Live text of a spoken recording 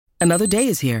Another day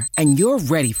is here, and you're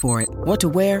ready for it. What to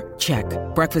wear? Check.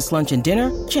 Breakfast, lunch, and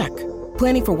dinner? Check.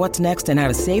 Planning for what's next and how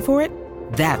to save for it?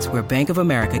 That's where Bank of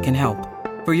America can help.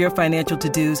 For your financial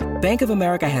to-dos, Bank of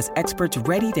America has experts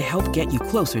ready to help get you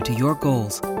closer to your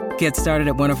goals. Get started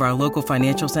at one of our local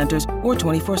financial centers or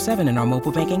 24/7 in our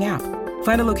mobile banking app.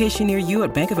 Find a location near you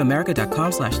at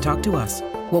bankofamerica.com/talktous.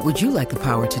 What would you like the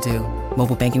power to do?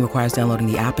 Mobile banking requires downloading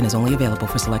the app and is only available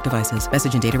for select devices.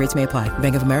 Message and data rates may apply.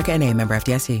 Bank of America N.A., member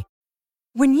FDIC.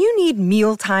 When you need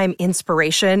mealtime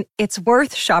inspiration, it's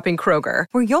worth shopping Kroger,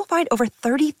 where you'll find over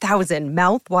 30,000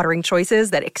 mouth-watering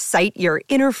choices that excite your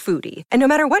inner foodie. And no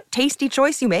matter what tasty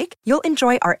choice you make, you'll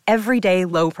enjoy our everyday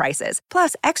low prices,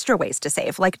 plus extra ways to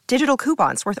save, like digital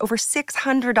coupons worth over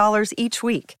 $600 each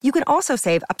week. You can also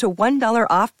save up to $1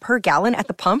 off per gallon at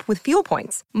the pump with fuel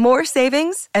points. More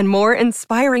savings and more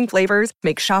inspiring flavors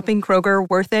make shopping Kroger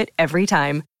worth it every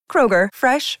time. Kroger,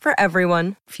 fresh for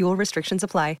everyone. Fuel restrictions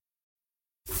apply.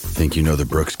 Think you know the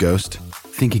Brooks Ghost?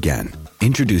 Think again.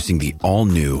 Introducing the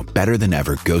all-new,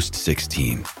 better-than-ever Ghost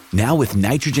 16. Now with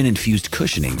nitrogen-infused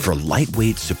cushioning for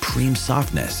lightweight, supreme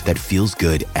softness that feels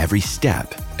good every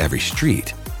step, every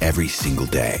street, every single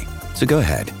day. So go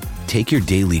ahead, take your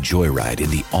daily joyride in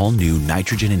the all-new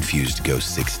nitrogen-infused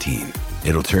Ghost 16.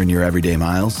 It'll turn your everyday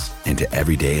miles into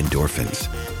everyday endorphins.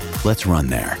 Let's run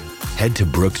there. Head to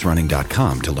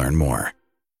brooksrunning.com to learn more.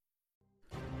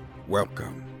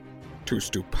 Welcome to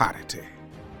Stupidity,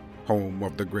 home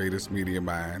of the greatest media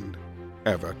mind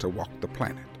ever to walk the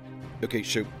planet. Okay,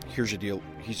 so here's the deal.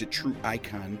 He's a true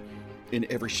icon in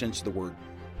every sense of the word.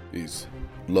 He's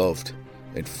loved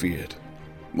and feared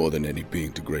more than any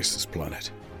being to grace this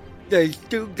planet. There's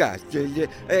two guys,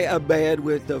 a man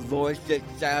with a voice that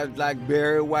sounds like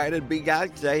Barry White and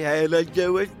Beyonce had a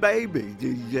Jewish baby.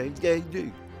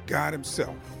 God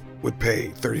himself would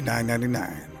pay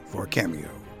 $39.99 for a cameo.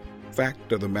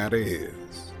 Fact of the matter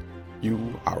is,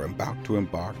 you are about to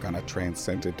embark on a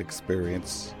transcendent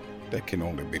experience that can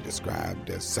only be described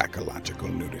as psychological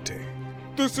nudity.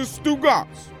 This is Stu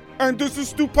Goss, and this is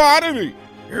Stupidity.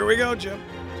 Here we go, Jim.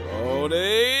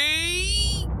 Tony.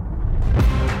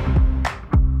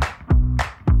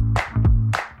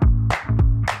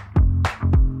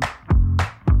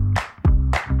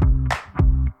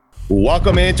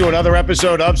 Welcome into another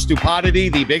episode of Stupidity,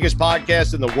 the biggest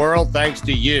podcast in the world, thanks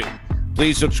to you.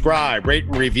 Please subscribe, rate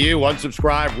and review,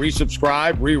 unsubscribe,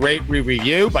 resubscribe, re-rate,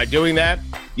 re-review. By doing that,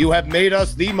 you have made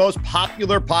us the most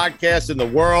popular podcast in the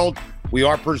world. We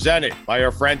are presented by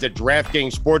our friends at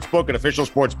DraftKings Sportsbook, an official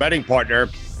sports betting partner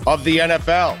of the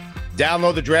NFL.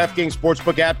 Download the DraftKings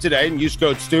Sportsbook app today and use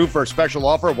code STU for a special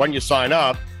offer when you sign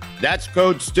up. That's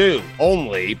code STU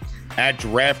only at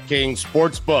DraftKings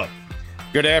Sportsbook.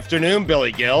 Good afternoon,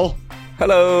 Billy Gill.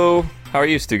 Hello. How are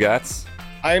you, Stugotz?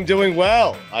 I am doing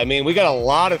well. I mean, we got a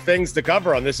lot of things to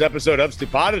cover on this episode of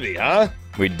Stupidity, huh?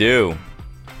 We do.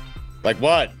 Like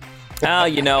what?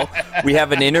 We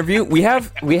have an interview. We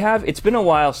have. It's been a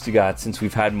while, Stugotz, since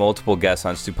we've had multiple guests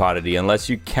on Stupidity. Unless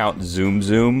you count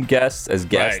Zoom guests as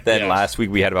guests, right, then yes. Last week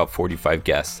we had about 45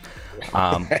 guests.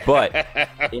 But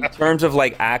in terms of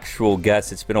like actual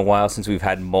guests, it's been a while since we've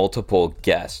had multiple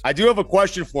guests. I do have a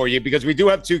question for you because we do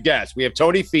have two guests. We have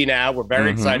Tony Finau. We're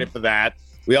very excited for that.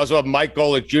 We also have Mike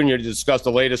Golic Jr. to discuss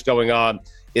the latest going on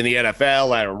in the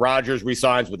NFL. Aaron Rodgers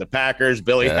resigns with the Packers.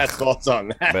 Billy has thoughts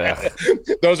on that.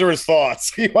 Those are his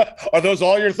thoughts. Are those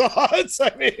all your thoughts?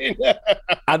 I mean,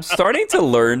 I'm starting to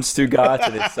learn, Stugotz,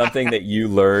 and it's something that you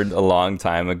learned a long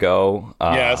time ago.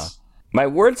 Yes. My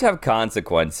words have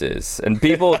consequences, and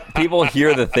people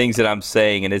hear the things that I'm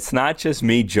saying, and it's not just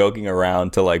me joking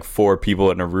around to like four people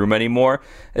in a room anymore,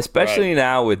 especially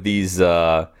now with these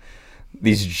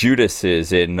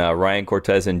Judases in Ryan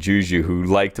Cortez and Juju who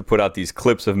like to put out these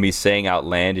clips of me saying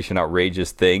outlandish and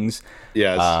outrageous things.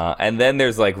 Yes. And then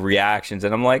there's like reactions,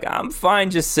 and I'm like, I'm fine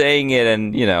just saying it,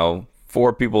 and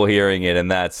four people hearing it, and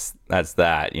that's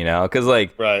that, because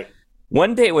like. Right.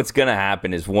 One day what's going to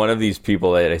happen is one of these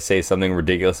people that I say something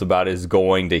ridiculous about is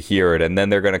going to hear it, and then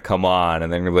they're going to come on,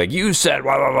 and then they're like, you said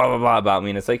blah, blah, blah, blah, blah about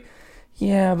me. And it's like,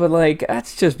 yeah, but like,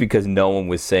 that's just because no one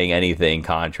was saying anything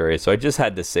contrary. So I just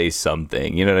had to say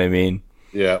something. You know what I mean?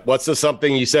 Yeah. What's the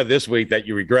something you said this week that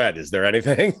you regret? Is there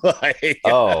anything?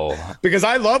 Because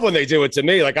I love when they do it to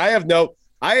me. Like I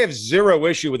have zero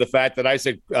issue with the fact that I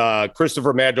said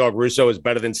Christopher Mad Dog Russo is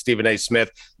better than Stephen A. Smith.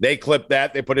 They clipped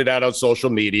that. They put it out on social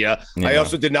media. Yeah. I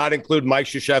also did not include Mike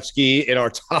Krzyzewski in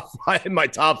our my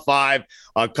top five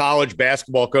college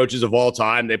basketball coaches of all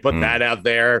time. They put that out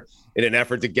there in an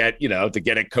effort to get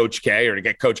at Coach K or to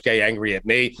get Coach K angry at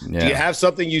me. Yeah. Do you have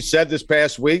something you said this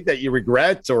past week that you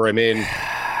regret? Or, I mean...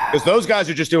 Because those guys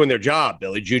are just doing their job,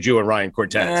 Billy, Juju and Ryan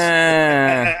Cortez.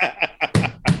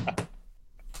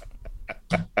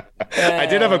 I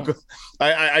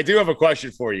do have a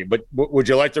question for you, but would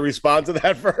you like to respond to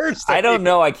that first? I don't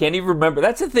know. I can't even remember.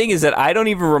 That's the thing, is that I don't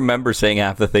even remember saying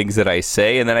half the things that I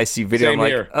say, and then I see video. Same I'm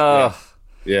here. like, oh,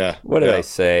 yeah. What did I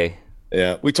say?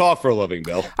 Yeah, we talk for a living,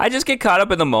 Bill. I just get caught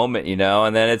up in the moment,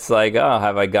 and then it's like, oh,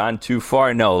 have I gone too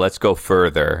far? No, let's go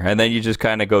further. And then you just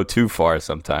kind of go too far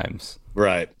sometimes.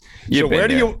 Right. You've so where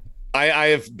do there. you? I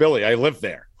have Billy. I live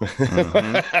there,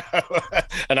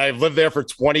 and I've lived there for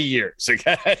 20 years.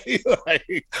 Okay,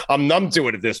 I'm numb to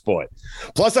it at this point.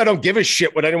 Plus, I don't give a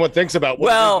shit what anyone thinks about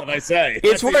what I say.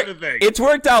 It's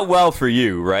worked out well for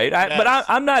you, right? Yes. But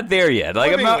I'm not there yet.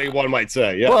 Like, one might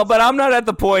say, yeah. Well, but I'm not at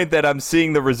the point that I'm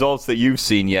seeing the results that you've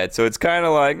seen yet. So it's kind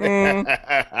of like.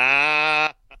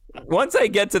 Once I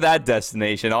get to that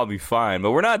destination, I'll be fine.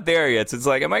 But we're not there yet. So it's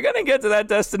like, am I going to get to that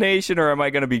destination, or am I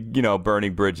going to be,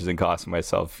 burning bridges and costing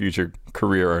myself future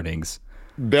career earnings?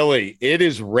 Billy, it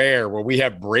is rare where we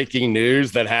have breaking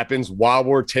news that happens while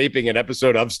we're taping an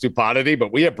episode of Stupidity,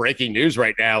 but we have breaking news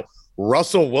right now.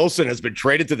 Russell Wilson has been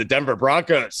traded to the Denver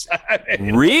Broncos.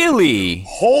 Really?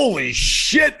 Holy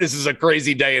shit, this is a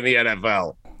crazy day in the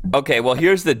NFL. Okay, well,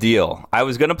 here's the deal. I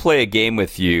was going to play a game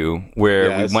with you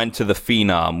where we went to the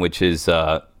Phenom, which is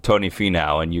Tony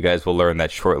Finau, and you guys will learn that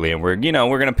shortly. And we're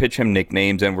going to pitch him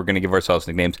nicknames, and we're going to give ourselves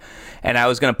nicknames. And I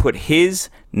was going to put his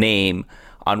name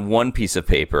on one piece of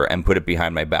paper and put it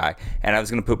behind my back. And I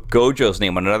was going to put Gojo's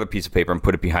name on another piece of paper and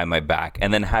put it behind my back.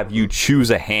 And then have you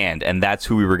choose a hand, and that's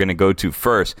who we were going to go to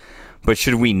first. But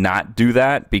should we not do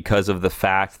that because of the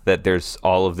fact that there's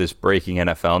all of this breaking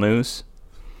NFL news?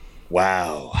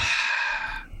 Wow.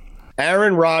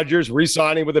 Aaron Rodgers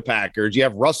re-signing with the Packers. You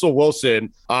have Russell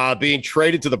Wilson being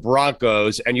traded to the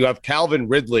Broncos, and you have Calvin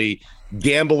Ridley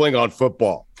gambling on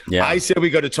football. Yeah. I say we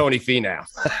go to Tony Finau.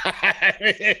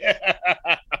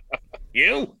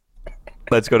 You?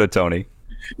 Let's go to Tony.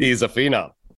 He's a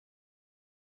phenom.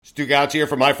 Stu Gouts here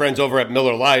from my friends over at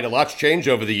Miller Lite. A lot's changed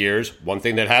over the years. One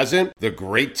thing that hasn't, the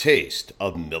great taste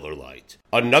of Miller Lite.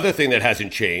 Another thing that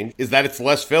hasn't changed is that it's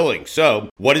less filling. So,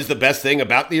 what is the best thing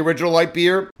about the original light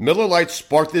beer? Miller Lite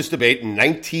sparked this debate in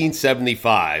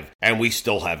 1975, and we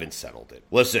still haven't settled it.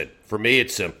 Listen, for me,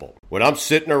 it's simple. When I'm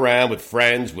sitting around with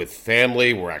friends, with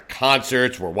family, we're at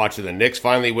concerts, we're watching the Knicks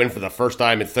finally win for the first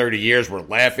time in 30 years, we're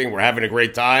laughing, we're having a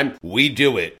great time, we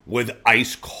do it with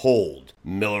ice cold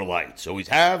Miller Lites. Always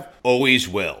have, always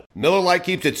will. Miller Lite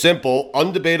keeps it simple,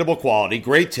 undebatable quality,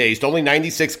 great taste, only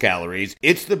 96 calories.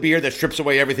 It's the beer that strips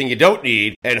away everything you don't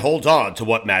need and holds on to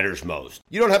what matters most.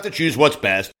 You don't have to choose what's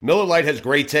best. Miller Lite has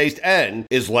great taste and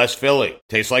is less filling.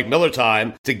 Tastes like Miller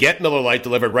time. To get Miller Lite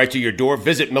delivered right to your door,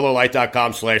 visit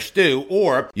MillerLite.com/stew,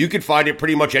 or you can find it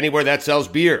pretty much anywhere that sells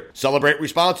beer. Celebrate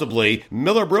responsibly.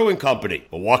 Miller Brewing Company,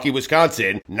 Milwaukee,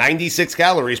 Wisconsin. 96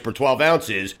 calories per 12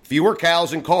 ounces. Fewer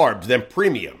calories and carbs than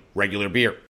premium regular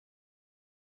beer.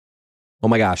 Oh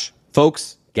my gosh.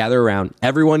 Folks, gather around.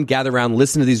 Everyone gather around.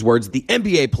 Listen to these words. The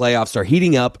NBA playoffs are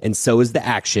heating up, and so is the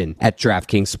action at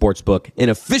DraftKings Sportsbook, an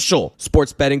official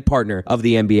sports betting partner of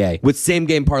the NBA. With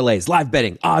same-game parlays, live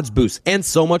betting, odds boosts, and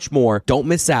so much more, don't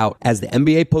miss out as the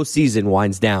NBA postseason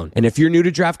winds down. And if you're new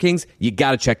to DraftKings, you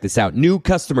got to check this out. New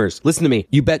customers, listen to me.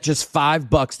 You bet just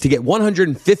 $5 to get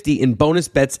 $150 in bonus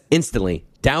bets instantly.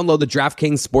 Download the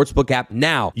DraftKings Sportsbook app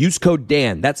now. Use code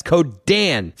Dan. That's code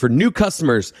Dan for new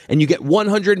customers, and you get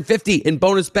 $150 in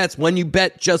bonus bets when you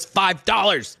bet just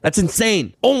 $5. That's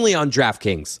insane. Only on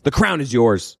DraftKings. The crown is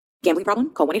yours. Gambling problem?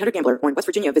 Call 1-800-GAMBLER, or in West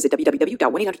Virginia, visit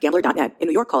www.1800gambler.net. In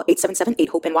New York, call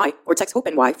 877-8-HOPE-NY or text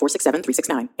HOPE-NY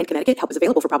 467-369. In Connecticut, help is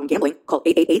available for problem gambling. Call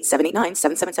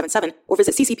 888-789-7777 or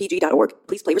visit ccpg.org.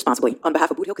 Please play responsibly. On behalf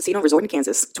of Boot Hill Casino Resort in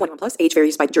Kansas. 21 plus, age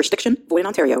varies by jurisdiction. Void in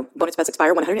Ontario. Bonus bets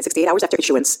expire 168 hours after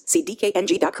issuance. See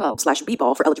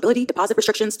dkng.com/bball for eligibility, deposit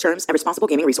restrictions, terms, and responsible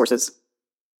gaming resources.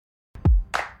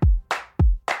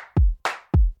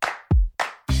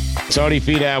 Tony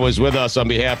Finau was with us on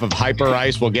behalf of Hyper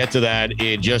Ice. We'll get to that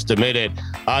in just a minute.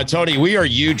 Tony, we are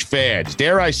huge fans.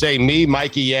 Dare I say me,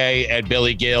 Mikey A, and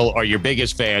Billy Gill are your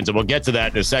biggest fans, and we'll get to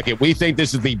that in a second. We think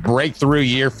this is the breakthrough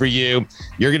year for you.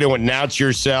 You're going to announce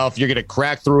yourself. You're going to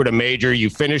crack through at a major. You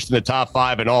finished in the top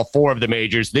 5 in all 4 of the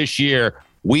majors. This year,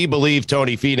 we believe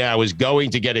Tony Finau is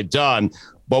going to get it done,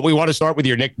 but we want to start with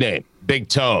your nickname, Big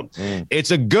Tone.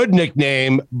 It's a good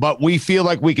nickname, but we feel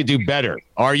like we could do better.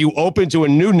 Are you open to a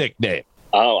new nickname?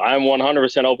 Oh, I'm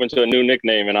 100% open to a new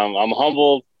nickname, and I'm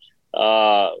humbled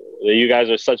that you guys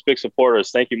are such big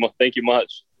supporters. Thank you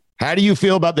much. How do you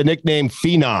feel about the nickname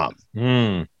Phenom?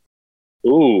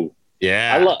 Ooh,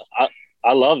 yeah,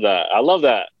 I love that. I love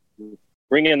that.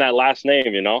 bring in that last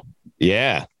name, you know?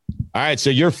 Yeah. All right. So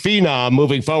you're phenom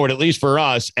moving forward, at least for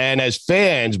us. And as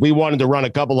fans, we wanted to run a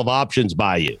couple of options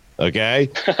by you. Okay.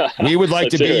 We would like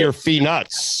to be your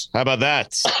Phenuts. How about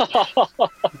that?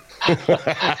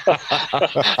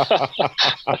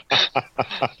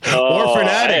 Or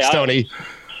Fanatics, hey, Tony.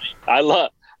 I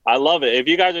love it. If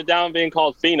you guys are down being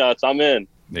called Phenuts, I'm in.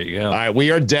 There you go. All right,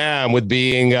 we are down with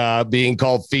being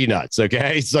called Phenuts,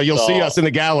 okay? So you'll see us in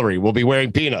the gallery. We'll be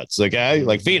wearing peanuts, okay?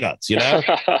 Like Phenuts, you know?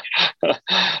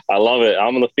 I love it.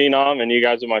 I'm the phenom, and you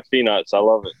guys are my Phenuts. I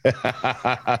love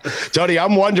it. Tony,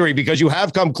 I'm wondering, because you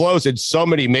have come close in so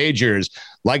many majors,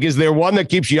 like, is there one that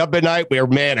keeps you up at night where,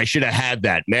 man, I should have had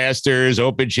that? Masters,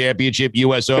 Open Championship,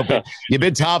 U.S. Open. You've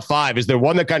been top 5. Is there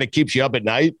one that kind of keeps you up at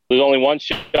night? There's only one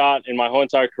shot in my whole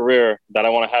entire career that I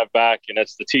want to have back, and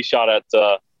it's the tee shot at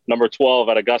number 12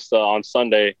 at Augusta on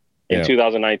Sunday in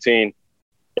 2019.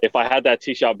 If I had that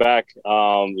tee shot back,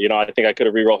 I think I could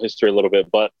have rewrote history a little bit.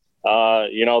 But,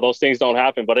 those things don't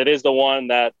happen. But it is the one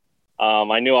that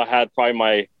I knew I had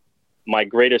probably my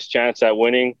greatest chance at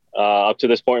winning up to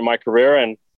this point in my career.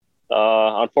 And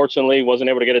unfortunately, wasn't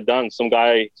able to get it done. Some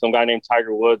guy named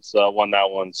Tiger Woods won that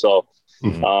one. So,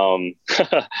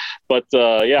 but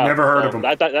yeah. Never heard of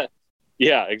him.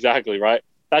 Yeah, exactly. Right.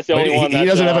 That's the only one. He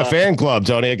doesn't have a fan club,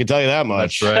 Tony. I can tell you that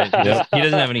much. That's right. He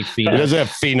doesn't have any Phenuts. He doesn't have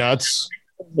Phenuts.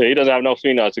 He doesn't have no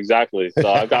Phenuts, exactly. So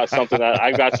I've got something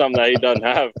that he doesn't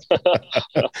have,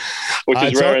 which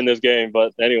is rare in this game.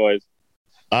 But anyways,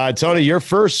 Tony, your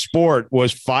first sport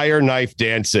was fire knife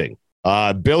dancing.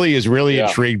 Billy is really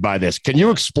intrigued by this. Can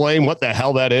you explain what the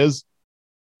hell that is?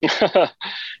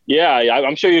 Yeah,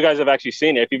 I'm sure you guys have actually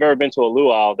seen it. If you've ever been to a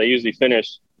luau, they usually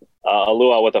finish a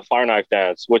luau with a fire knife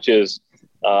dance, which is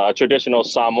a traditional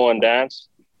Samoan dance,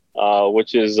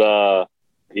 which is,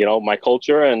 my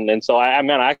culture. And so I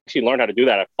actually learned how to do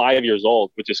that at 5 years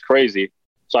old, which is crazy.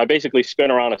 So I basically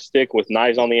spin around a stick with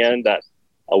knives on the end that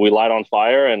we light on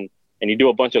fire, and you do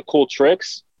a bunch of cool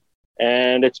tricks.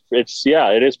 And it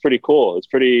is pretty cool. It's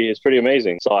pretty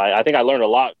amazing. So I think I learned a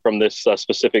lot from this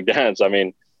specific dance. I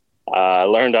mean, I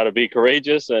learned how to be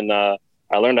courageous, and I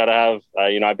learned how to have,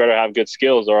 I better have good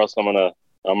skills, or else I'm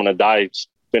gonna die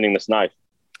spinning this knife.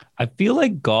 I feel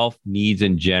like golf needs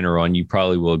in general, and you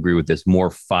probably will agree with this, more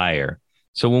fire.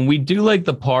 So when we do like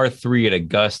the par 3 at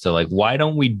Augusta, like why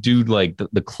don't we do like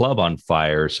the club on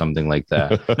fire or something like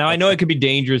that? Now I know it could be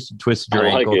dangerous to twist your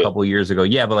ankle a couple of years ago.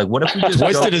 Yeah, but like what if we just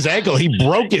twisted his ankle? He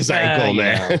broke his ankle,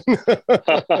 man.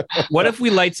 What if we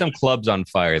light some clubs on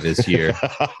fire this year?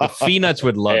 The Phenuts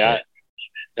would love it.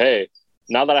 Hey,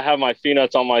 now that I have my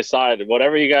Phenuts on my side,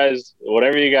 whatever you guys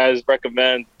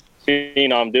recommend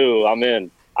Phenom do, I'm in.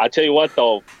 I tell you what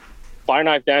though, fire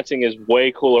knife dancing is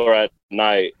way cooler at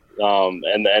night.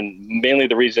 And mainly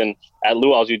the reason at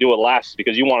luau's you do it last is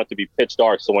because you want it to be pitch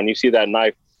dark. So when you see that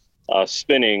knife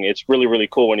spinning, it's really, really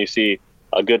cool when you see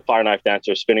a good fire knife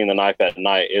dancer spinning the knife at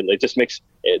night. It just makes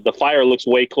the fire looks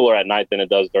way cooler at night than it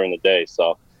does during the day.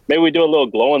 So maybe we do a little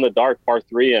glow in the dark par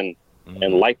 3 and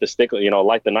light the stick,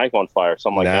 light the knife on fire,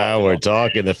 something like that. Now we're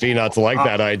talking. The Phenuts like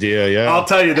that idea. Yeah, I'll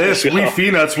tell you this: we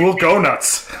Phenuts will go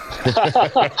nuts.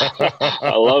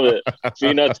 I love it.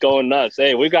 Phenuts going nuts.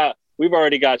 Hey, we've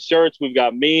already got shirts. We've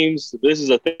got memes. This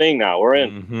is a thing now. We're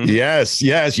in. Mm-hmm.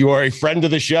 Yes. You are a friend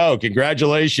of the show.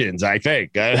 Congratulations. I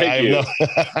think. I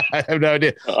have no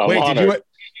idea. Wait,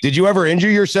 did you ever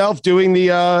injure yourself doing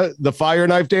the fire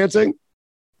knife dancing?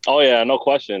 Oh yeah, no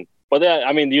question. But then,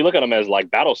 I mean, you look at them as like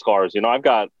battle scars. I've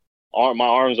got my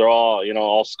arms are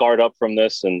all scarred up from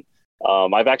this, and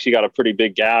I've actually got a pretty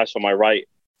big gash on my right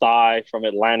thigh from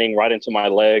it landing right into my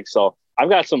leg. So I've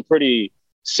got some pretty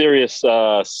serious,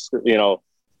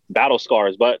 battle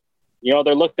scars. But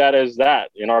they're looked at as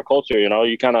that in our culture.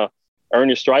 You kind of earn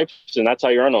your stripes, and that's how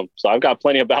you earn them. So I've got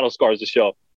plenty of battle scars to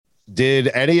show. Did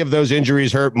any of those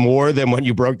injuries hurt more than when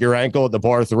you broke your ankle at the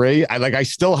par 3? I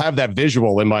still have that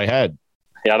visual in my head.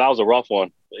 Yeah, that was a rough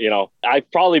one.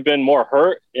 I've probably been more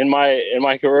hurt in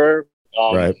my career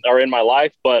or in my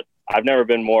life, but I've never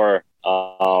been more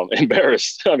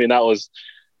embarrassed. I mean, that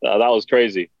was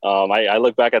crazy. I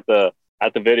look back at the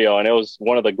video, and it was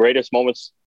one of the greatest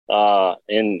moments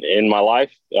in my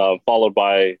life, followed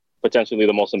by potentially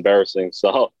the most embarrassing.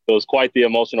 So it was quite the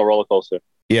emotional roller coaster.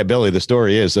 Yeah, Billy, the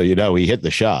story is, so he hit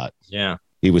the shot. Yeah.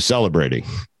 He was celebrating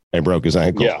and broke his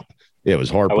ankle. Yeah. It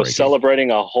was heartbreaking. I was celebrating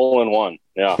a hole-in-one.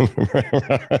 Yeah.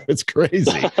 It's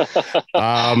crazy.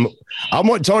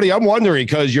 Tony, I'm wondering,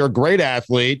 because you're a great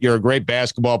athlete, you're a great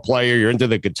basketball player, you're into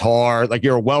the guitar, like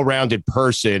you're a well-rounded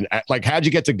person. Like, how'd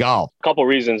you get to golf? A couple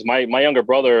reasons. My younger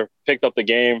brother picked up the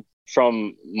game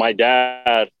from my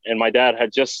dad, and my dad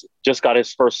had just got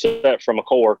his first set from a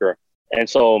coworker. And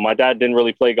so my dad didn't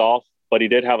really play golf, but he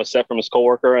did have a set from his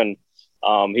coworker. And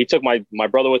he took my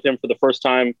brother with him for the first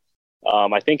time,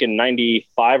 I think in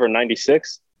 95 or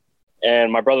 96.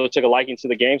 And my brother took a liking to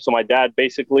the game. So my dad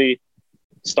basically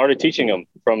started teaching him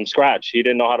from scratch. He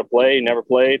didn't know how to play, never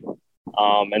played.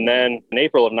 And then in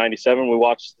April of 97, we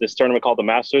watched this tournament called the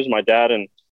Masters. My dad and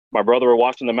my brother were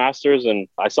watching the Masters, and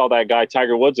I saw that guy,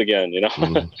 Tiger Woods, again, you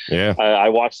know. Yeah. I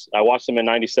watched him in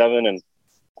 97. And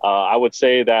I would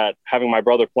say that having my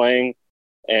brother playing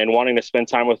and wanting to spend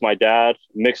time with my dad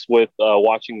mixed with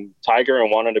watching Tiger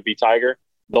and wanting to be Tiger,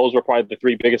 those were probably the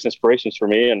three biggest inspirations for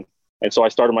me. And so I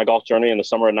started my golf journey in the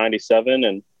summer of 97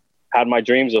 and had my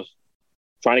dreams of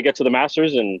trying to get to the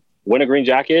Masters and win a green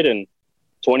jacket. And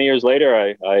 20 years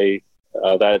later, I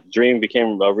that dream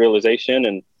became a realization,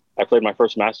 and I played my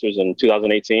first Masters in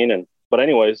 2018. But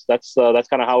anyways, that's kind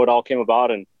of how it all came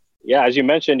about. And yeah, as you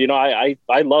mentioned, you know, I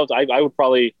would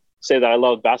probably say that I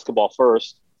loved basketball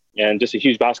first, and just a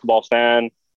huge basketball fan,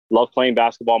 loved playing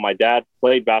basketball. My dad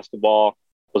played basketball,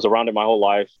 was around it my whole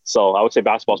life. So I would say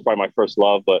basketball is probably my first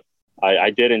love, but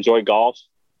I did enjoy golf,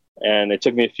 and it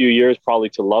took me a few years probably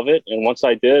to love it. And once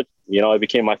I did, you know, it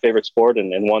became my favorite sport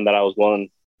and one that I was willing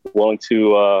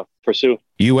to pursue.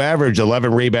 You averaged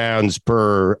 11 rebounds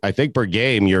per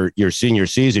game your senior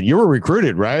season. You were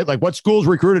recruited, right? Like, what schools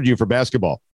recruited you for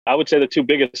basketball? I would say the two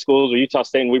biggest schools were Utah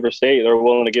State and Weber State. They were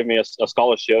willing to give me a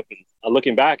scholarship. And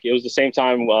looking back, it was the same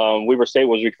time Weber State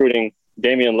was recruiting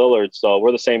Damian Lillard. So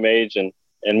we're the same age, and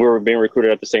we were being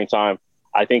recruited at the same time.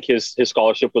 I think his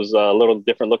scholarship was a little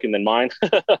different looking than mine,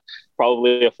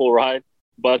 probably a full ride.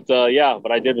 But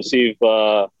I did receive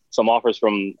some offers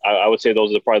from, I would say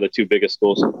those are probably the two biggest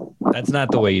schools. That's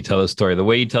not the way you tell the story. The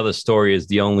way you tell the story is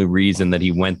the only reason that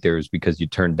he went there is because you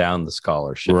turned down the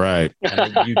scholarship. Right.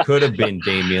 And you could have been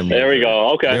Damian Lillard. There we go.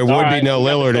 Okay. There would be no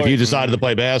Lillard if you decided to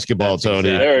play basketball, Tony.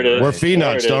 Exactly. There it is. We're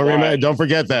Phoenix. Don't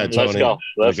forget that, Tony.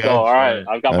 Let's go. All right.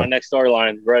 I've got my next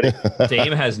storyline ready.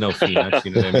 Dame has no Phoenix.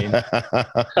 You know what I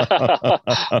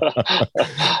mean?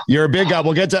 You're a big guy.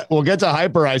 We'll get to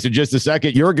Hyper Ice in just a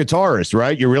second. You're a guitarist,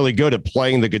 right? You're really good at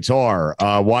playing the guitar.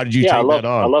 Why did you take that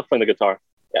on? I love playing the guitar.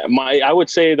 I would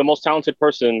say the most talented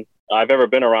person I've ever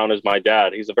been around is my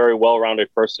dad. He's a very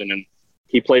well-rounded person, and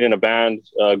he played in a band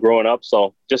growing up.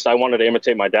 So I wanted to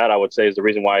imitate my dad, I would say, is the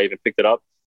reason why I even picked it up.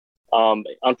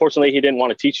 Unfortunately, he didn't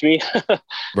want to teach me.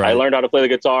 Right. I learned how to play the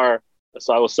guitar,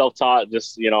 so I was self-taught. I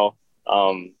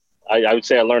would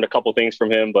say I learned a couple things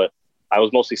from him, but I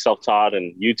was mostly self-taught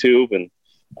and YouTube. And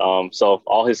so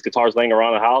all his guitars laying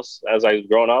around the house as I was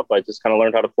growing up, I just kind of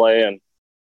learned how to play. And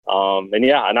I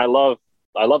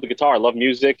love the guitar. I love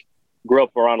music. Grew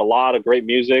up around a lot of great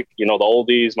music, you know, the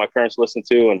oldies my parents listened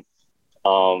to.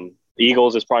 And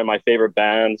Eagles is probably my favorite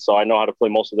band, so I know how to play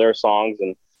most of their songs.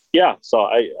 And yeah, so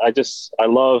I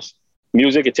love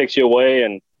music. It takes you away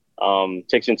and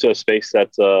takes you into a space that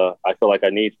I feel like I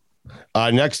need.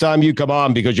 Next time you come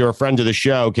on, because you're a friend of the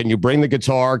show, can you bring the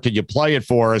guitar? Can you play it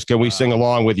for us? Can we sing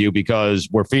along with you? Because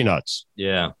we're Phoenuts.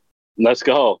 Yeah. Let's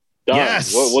go. Done.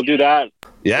 Yes. We'll do that.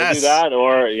 Yes. We'll do that,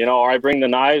 or I bring the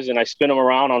knives and I spin them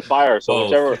around on fire. So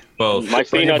whichever. Both. My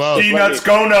Phoenuts. Phoenuts,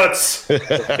 go nuts.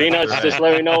 Phoenuts, just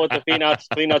let me know what the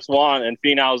Phoenuts want, and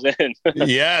Phoenau's in.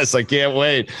 Yes, I can't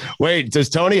wait. Wait, does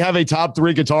Tony have a top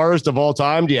 3 guitarist of all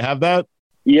time? Do you have that?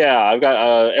 Yeah, I've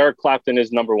got Eric Clapton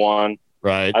is number 1.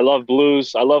 Right. I love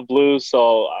blues,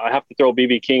 so I have to throw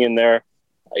B.B. King in there.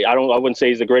 I wouldn't say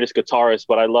he's the greatest guitarist,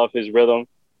 but I love his rhythm.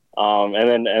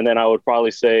 And then I would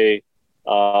probably say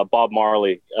Bob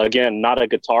Marley. Again, not a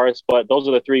guitarist, but those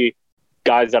are the 3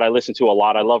 guys that I listen to a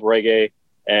lot. I love reggae,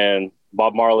 and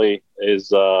Bob Marley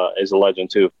is a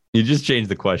legend too. You just changed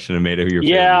the question and made it who your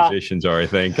favorite musicians are, I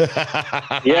think.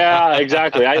 Yeah,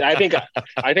 exactly. I think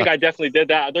I definitely did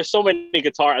that. There's so many great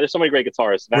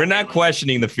guitarists. We're not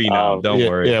questioning the phenom. Don't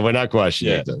worry. Yeah, we're not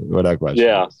questioning. Yeah. We're not questioning.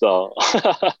 Yeah. So.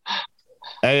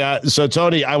 Hey, so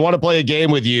Tony, I want to play a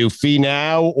game with you, Fee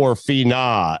Now or Fee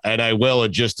Nah, and I will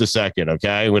in just a second.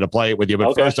 Okay, I'm going to play it with you,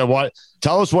 but first,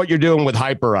 tell us what you're doing with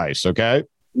Hyper Ice. Okay.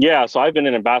 Yeah, so I've been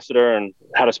an ambassador and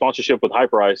had a sponsorship with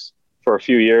Hyper Ice for a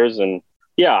few years, and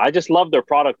yeah, I just love their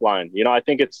product line. You know, I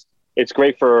think it's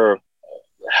great for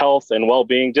health and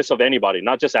well-being, just of anybody,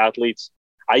 not just athletes.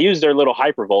 I use their little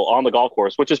Hypervolt on the golf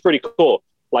course, which is pretty cool.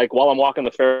 Like while I'm walking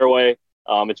the fairway.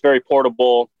 It's very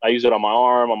portable. I use it on my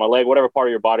arm, on my leg, whatever part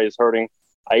of your body is hurting.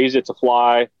 I use it to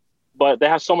fly. But they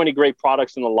have so many great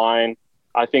products in the line,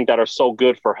 I think, that are so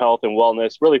good for health and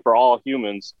wellness, really for all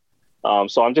humans.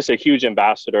 So I'm just a huge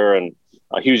ambassador and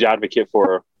a huge advocate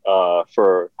for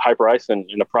Hyper Ice and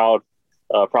a proud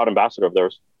ambassador of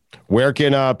theirs. Where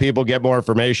can people get more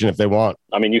information if they want?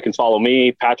 I mean, you can follow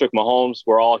me, Patrick Mahomes.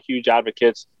 We're all huge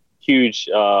advocates, huge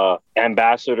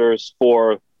ambassadors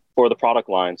for the product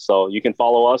line. So you can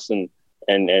follow us and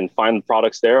find the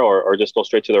products there, or just go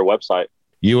straight to their website.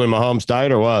 You and Mahomes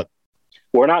tight or what?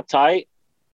 We're not tight,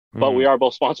 but we are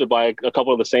both sponsored by a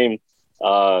couple of the same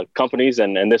companies,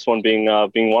 and this one being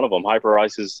one of them.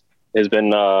 Hyperice has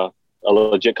been a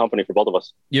legit company for both of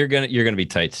us. You're gonna be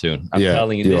tight soon. I'm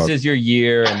telling you, this is your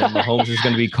year, and then Mahomes is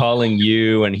gonna be calling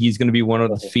you, and he's gonna be one of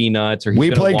the Phenuts. Or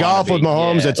we play golf with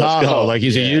Mahomes at Tahoe. Like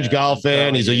he's a huge golf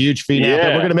fan. He's a huge Phenut.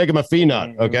 Yeah. We're gonna make him a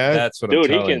Phenut. Okay, that's what. Dude,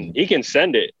 he can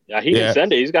send it. He can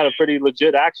send it. He's got a pretty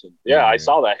legit action. Yeah, I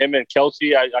saw that. Him and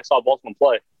Kelsey. I saw both of them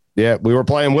play. Yeah, we were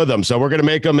playing with them. So we're going to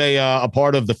make them a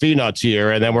part of the Phenuts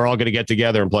here, and then we're all going to get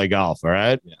together and play golf. All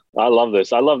right? Yeah. I love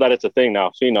this. I love that it's a thing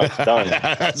now. Phenuts,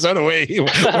 done. So do we.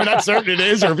 We're not certain it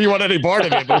is, or if you want any part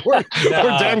of it, but we're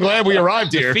damn glad we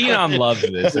arrived here. The Phenom loves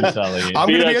this, I'm telling you. I'm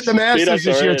going to be at the Masters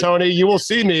this year, Tony. You will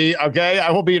see me, okay? I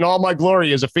will be in all my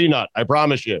glory as a Phenut. I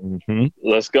promise you. Mm-hmm.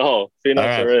 Let's go.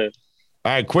 Phenuts are in.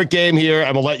 All right, quick game here,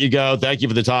 and we'll let you go. Thank you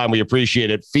for the time. We appreciate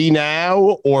it.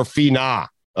 Phenow or Phena?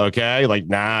 Okay, like,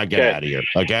 nah, get out of here.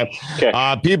 Okay.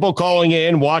 People calling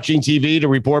in, watching TV to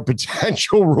report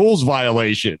potential rules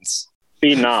violations.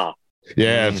 Phena.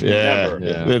 Yeah.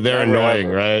 They're annoying,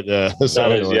 right?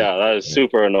 That is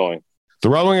super annoying.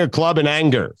 Throwing a club in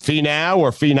anger. Phenow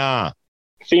or Phena?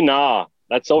 Phena.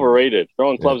 That's overrated.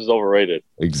 Throwing clubs is overrated.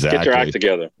 Exactly. Get your act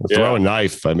together. Throw a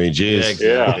knife. I mean, geez.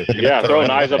 Yeah. Throw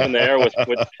knives up in the air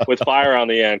with fire on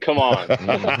the end. Come on.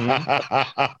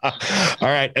 All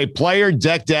right. A player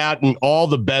decked out in all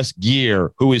the best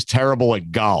gear who is terrible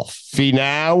at golf.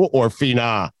 Phenow or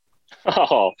Phena?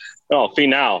 Oh,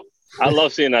 Phenow. I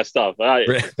love seeing that stuff.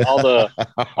 All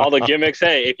the gimmicks.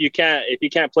 Hey, if you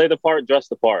can't play the part, dress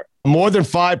the part. More than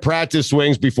 5 practice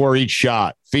swings before each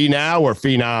shot. Phenow or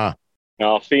Phena?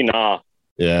 No, Phena.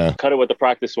 Yeah. Cut it with the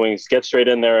practice swings. Get straight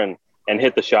in there and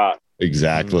hit the shot.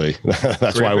 Exactly.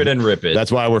 That's why rip it.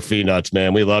 That's why we're Phenuts,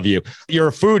 man. We love you. You're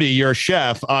a foodie. You're a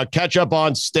chef. Ketchup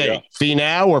on steak.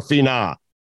 Yeah. Phenow or Phena?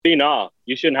 Phena.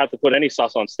 You shouldn't have to put any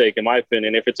sauce on steak, in my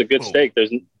opinion. If it's a good steak,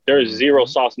 there's zero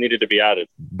sauce needed to be added.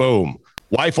 Boom.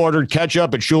 Wife ordered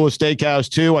ketchup at Shula Steakhouse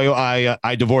too.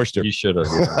 I divorced her. You should have.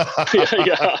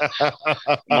 Yeah.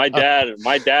 My dad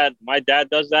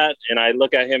does that, and I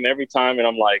look at him every time, and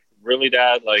I'm like, really,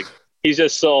 Dad? Like, he's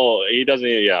just he doesn't.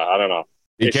 Yeah, I don't know.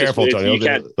 Be careful, Tony.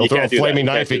 They'll throw a flaming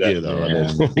knife at you, though.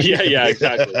 Yeah,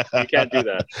 exactly. You can't do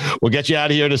that. We'll get you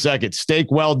out of here in a second. Steak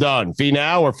well done.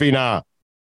 Phenow or Phena?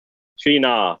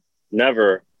 Phena.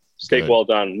 Never. Steak well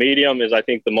done. Medium is, I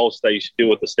think, the most that you should do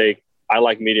with the steak. I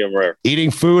like medium rare.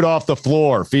 Eating food off the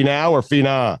floor. Phenow or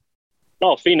Phena?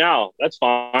 No, Phenow. That's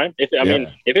fine. If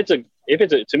it's a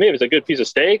good piece of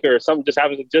steak or something just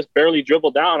happens to just barely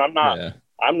dribble down, I'm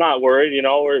not worried. You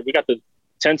know, we got the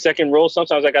 10-second rule.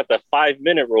 Sometimes I got the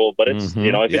 5-minute rule, but it's if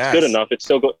it's good enough, it's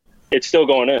still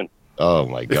going in. Oh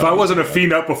my God. If I wasn't a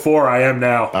Phenut before, I am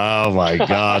now. Oh my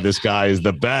God. This guy is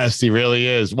the best. He really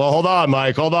is. Well, hold on,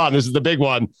 Mike. Hold on. This is the big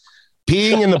one.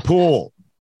 Peeing in the pool.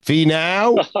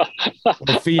 Phenow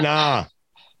or Phena?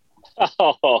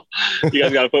 Oh, you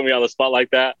guys got to put me on the spot like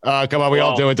that. Come on, we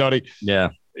all do it, Tony. Yeah.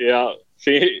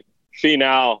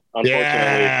 Phenow, unfortunately.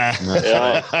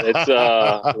 Yeah.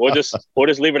 It's we'll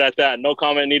just leave it at that. No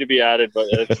comment need to be added, but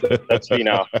that's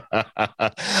Phenow.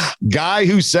 Guy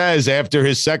who says after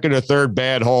his second or third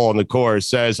bad hole in the course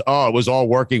says, "Oh, it was all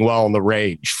working well on the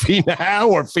range." Phenow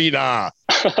or Phena?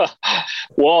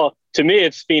 Well, to me,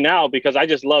 it's Phenow because I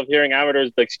just love hearing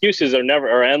amateurs. The excuses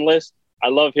are endless. I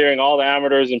love hearing all the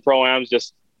amateurs and pro-ams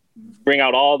just bring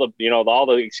out all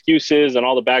the excuses and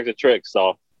all the bags of tricks.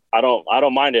 So I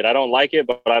don't mind it. I don't like it,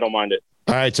 but I don't mind it.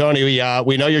 All right, Tony,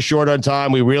 we know you're short on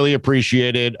time. We really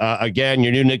appreciate it. Again,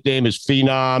 your new nickname is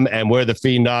Phenom, and we're the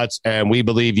Phenuts, and we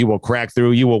believe you will crack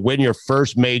through. You will win your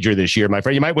first major this year, my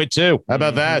friend. You might win 2. How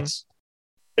about that?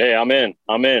 Hey, I'm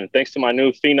in. Thanks to my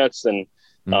new Phenuts and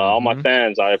all my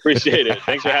fans. I appreciate it.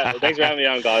 Thanks for having me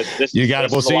on, guys. You got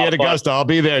it. We'll see you at Augusta. I'll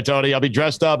be there, Tony. I'll be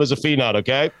dressed up as a Phenut,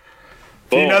 okay?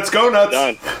 Phenuts, go nuts.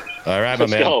 Done. All right, my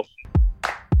man. Go.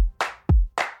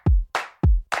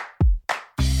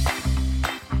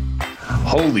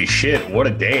 Holy shit, what a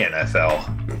day,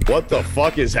 NFL. What the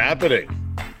fuck is happening?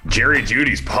 Jerry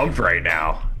Jeudy's pumped right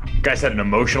now. Guys had an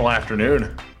emotional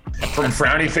afternoon. From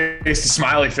frowny face to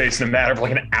smiley face in a matter of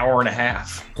like an hour and a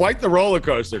half. Quite the roller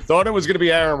coaster. Thought it was going to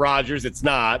be Aaron Rodgers. It's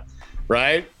not,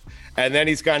 right? And then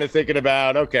he's kind of thinking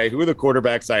about, okay, who are the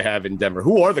quarterbacks I have in Denver?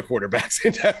 Who are the quarterbacks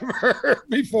in Denver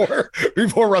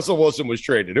before Russell Wilson was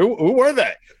traded? Who were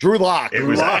they? Drew Lock. It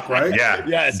was Lock, right? Yeah.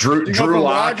 Yes. Drew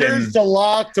Lock Rodgers to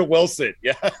Lock to Wilson.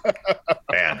 Yeah.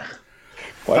 Man.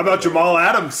 How about Jamal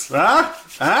Adams?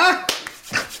 Huh?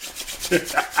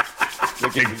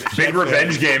 Big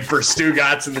revenge game for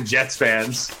Stugotz and the Jets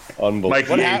fans.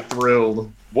 Unbelievable. Mikey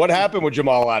thrilled. What happened with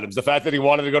Jamal Adams? The fact that he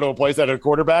wanted to go to a place that had a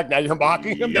quarterback? Now you're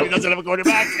mocking him that he doesn't have a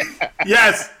quarterback?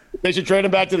 Yes. They should trade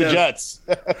him back to the Jets.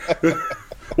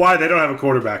 Why? They don't have a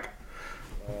quarterback.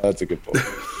 That's a good point.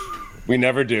 We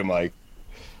never do, Mike.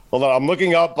 Hold on. I'm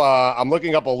looking up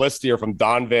a list here from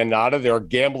Don Van Natta. There are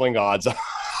gambling odds on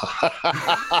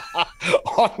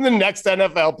the next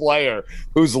NFL player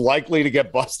who's likely to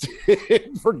get busted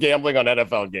for gambling on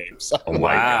NFL games. Oh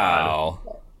my God.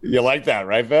 You like that,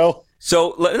 right, Phil?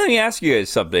 So let me ask you guys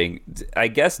something. I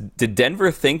guess, did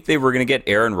Denver think they were going to get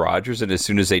Aaron Rodgers, and as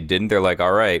soon as they didn't, they're like,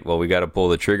 all right, well, we got to pull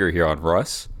the trigger here on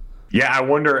Russ? Yeah, I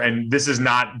wonder, and this is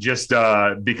not just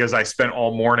because I spent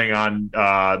all morning on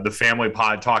the family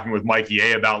pod talking with Mikey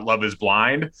A about Love is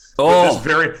Blind. Oh.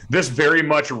 This very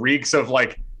much reeks of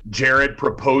like Jared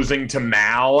proposing to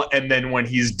Mal, and then when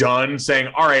he's done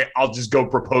saying, all right, I'll just go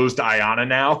propose to Ayanna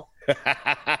now.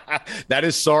 That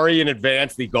is Sorry in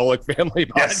Advance, the Golic family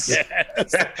podcast.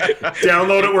 Yes.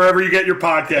 Download it wherever you get your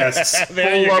podcasts.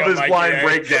 Full Love is Blind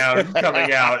breakdown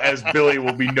coming out, as Billy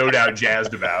will be no doubt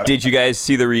jazzed about. Did you guys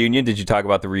see the reunion? Did you talk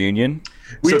about the reunion?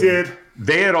 We did.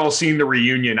 They had all seen the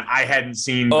reunion. I hadn't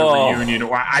seen the reunion,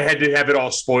 or I had to have it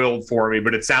all spoiled for me,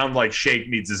 but it sounded like Shake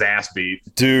needs his ass beat.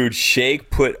 Dude, Shake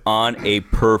put on a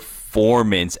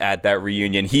performance at that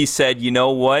reunion. He said, you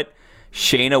know what?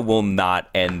 Shayna will not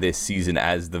end this season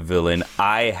as the villain.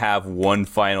 I have one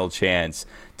final chance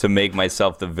to make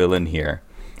myself the villain here.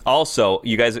 Also,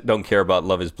 you guys don't care about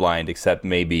Love is Blind except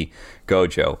maybe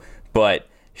Gojo. But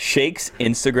Shake's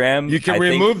Instagram... You can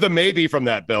remove the maybe from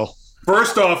that, Bill.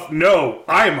 First off, no,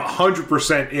 I am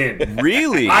 100% in.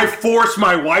 Really? I force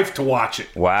my wife to watch it.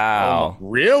 Wow.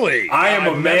 Really? I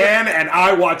am a man, and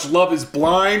I watch Love is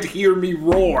Blind. Hear me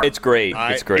roar. It's great.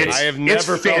 It's great. I have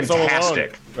never felt so alone.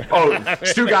 Oh,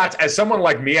 Stugotz, as someone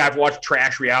like me, I've watched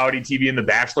trash reality TV and The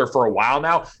Bachelor for a while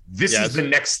now. This is the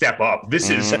next step up.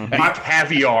 This is the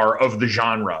caviar of the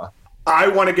genre. I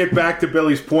want to get back to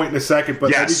Billy's point in a second,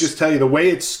 but let me just tell you, the way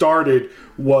it started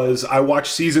was I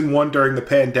watched season 1 during the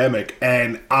pandemic,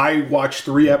 and I watched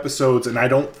 3 episodes, and I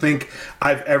don't think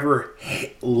I've ever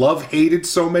hated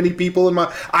so many people in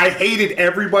my... I hated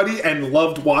everybody and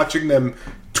loved watching them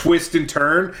twist and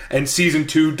turn, and season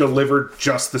 2 delivered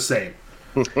just the same.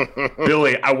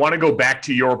 Billy, I want to go back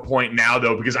to your point now,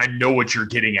 though, because I know what you're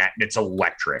getting at, and it's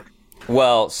electric.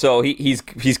 Well, so he's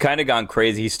kind of gone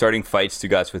crazy. He's starting fights to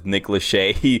guts with Nick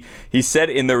Lachey. He said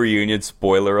in the reunion,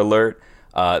 spoiler alert,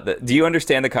 do you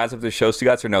understand the concept of the show,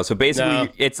 Stugotz, or no? So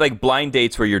basically, it's like blind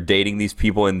dates where you're dating these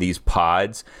people in these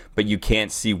pods, but you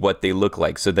can't see what they look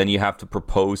like. So then you have to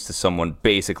propose to someone,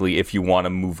 basically, if you want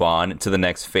to move on to the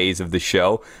next phase of the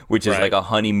show, which is like a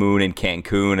honeymoon in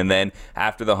Cancun. And then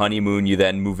after the honeymoon, you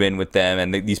then move in with them.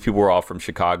 And these people were all from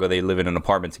Chicago. They live in an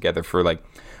apartment together for like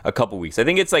a couple weeks. I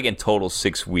think it's like in total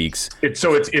 6 weeks. It's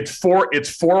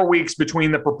 4 weeks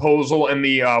between the proposal and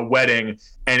the wedding,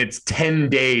 and it's 10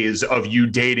 days of you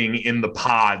dating in the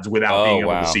pods without being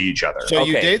able to see each other. So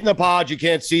you date in the pods, you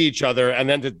can't see each other, and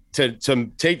then to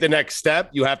take the next step,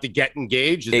 you have to get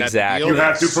engaged. Is exactly. You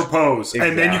have to propose,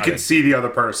 and then you can see the other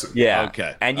person. Yeah.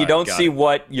 Okay. And you don't see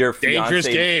what your dangerous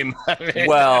fiance... game.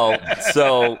 Well,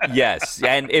 so yes,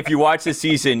 and if you watch the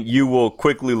season, you will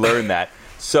quickly learn that.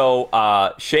 So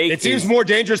Shake, it seems more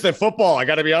dangerous than football. I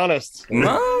got to be honest.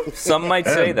 Well, some might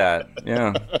say that.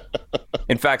 Yeah.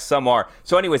 In fact, some are.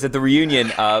 So, anyways, at the reunion,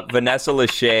 Vanessa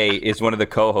Lachey is one of the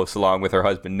co-hosts, along with her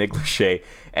husband Nick Lachey,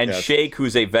 and Shake,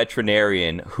 who's a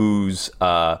veterinarian, whose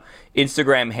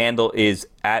Instagram handle is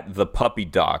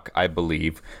 @thepuppydoc, I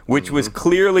believe, which was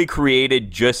clearly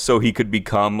created just so he could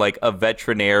become like a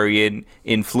veterinarian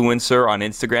influencer on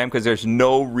Instagram, because there's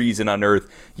no reason on earth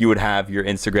you would have your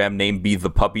Instagram name be The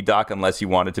Puppy Doc unless you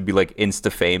wanted to be like Insta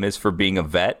famous for being a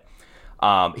vet.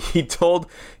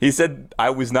 He said, I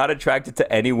was not attracted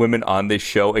to any women on this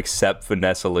show except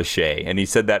Vanessa Lachey. And he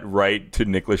said that right to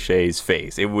Nick Lachey's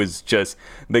face. It was just,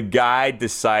 the guy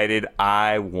decided,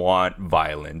 I want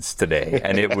violence today.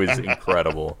 And it was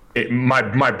incredible.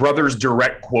 My brother's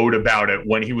direct quote about it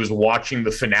when he was watching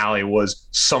the finale was,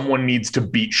 someone needs to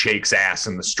beat Shake's ass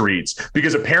in the streets.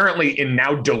 Because apparently in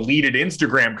now deleted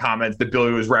Instagram comments that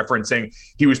Billy was referencing,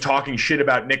 he was talking shit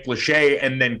about Nick Lachey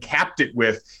and then capped it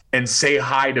with, and say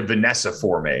hi to Vanessa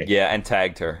for me. Yeah, and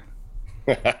tagged her.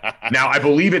 Now, I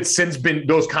believe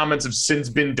those comments have since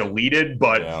been deleted,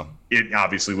 but it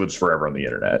obviously lives forever on the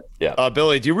internet. Yeah.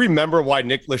 Billy, do you remember why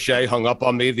Nick Lachey hung up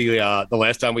on me the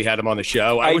last time we had him on the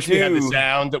show? I wish we had the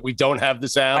sound. That we don't have the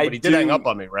sound, but he did hang up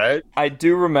on me, right? I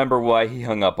do remember why he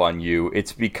hung up on you.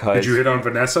 It's because did you hit on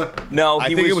Vanessa? No, I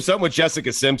think it was something with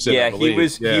Jessica Simpson. Yeah,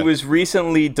 he was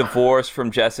recently divorced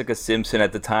from Jessica Simpson.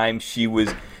 At the time, she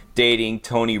was dating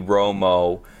Tony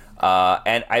Romo.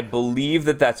 And I believe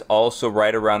that's also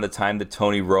right around the time that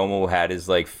Tony Romo had his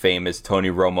like famous Tony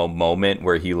Romo moment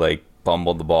where he like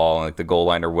bumbled the ball on like the goal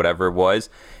line or whatever it was.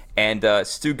 And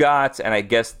Stugotz and I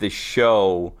guess the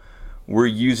show were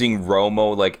using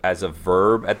Romo like as a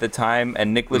verb at the time,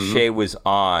 and Nick Lachey was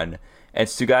on. And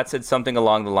Stugotz said something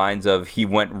along the lines of he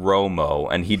went Romo,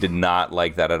 and he did not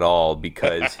like that at all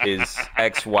because his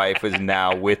ex-wife is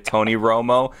now with Tony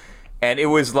Romo. And it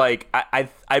was like,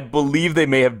 I believe they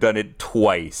may have done it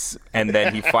twice. And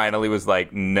then he finally was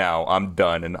like, no, I'm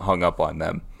done, and hung up on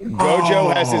them.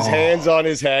 Mojo has his hands on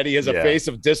his head. He has a face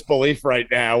of disbelief right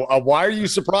now. Why are you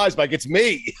surprised? Like, it's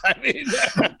me. I mean,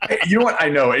 you know what? I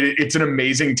know it's an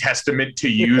amazing testament to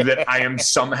you that I am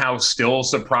somehow still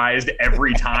surprised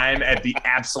every time at the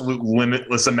absolute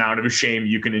limitless amount of shame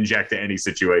you can inject to any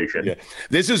situation. Yeah.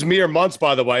 This is mere months,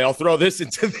 by the way. I'll throw this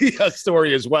into the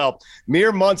story as well.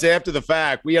 Mere months after the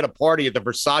fact, we had a party at the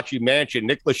Versace mansion.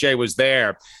 Nick Lachey was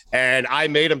there, and I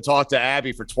made him talk to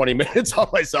Abby for 20 minutes on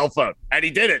my cell phone, and he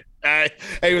did it.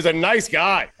 He was a nice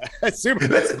guy. That's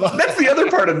the other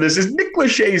part of this is Nick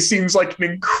Lachey seems like an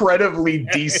incredibly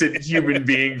decent human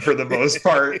being for the most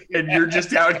part, and you're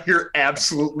just out here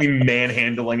absolutely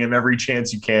manhandling him every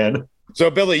chance you can. So,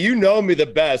 Billy, you know me the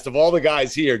best of all the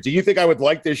guys here. Do you think I would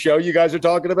like this show you guys are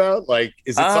talking about? Like,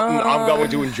 is it something I'm going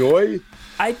to enjoy?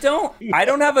 I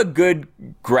don't have a good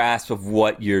grasp of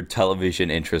what your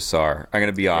television interests are. I'm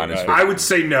going to be honest. I would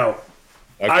say no.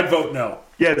 Okay. I'd vote no.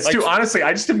 Yeah, it's too honestly,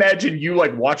 I just imagine you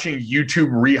like watching YouTube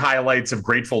re-highlights of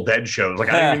Grateful Dead shows. Like,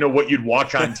 I don't even know what you'd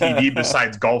watch on TV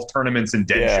besides golf tournaments and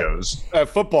dead shows.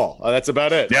 Football. That's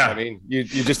about it. Yeah. I mean, you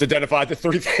just identified the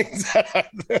three things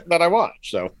that I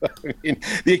watch. So, I mean,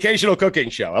 the occasional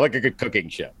cooking show. I like a good cooking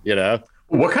show, you know?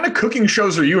 What kind of cooking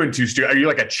shows are you into, Stu? Are you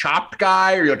like a Chopped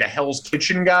guy? Are you like a Hell's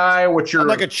Kitchen guy? I'm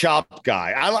like a Chopped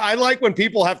guy. I like when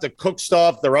people have to cook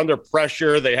stuff. They're under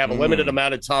pressure. They have a limited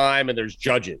amount of time, and there's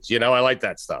judges. You know, I like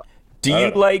that stuff. Do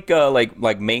you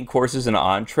like main courses and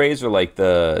entrees, or like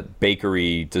the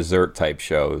bakery dessert type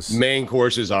shows? Main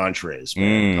courses, entrees.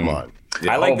 Man. Come on.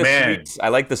 I like sweets. I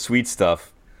like the sweet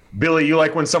stuff. Billy, you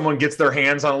like when someone gets their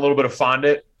hands on a little bit of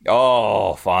fondant?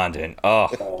 Oh, fondant.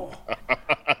 Oh.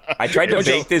 I tried to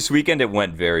bake this weekend. It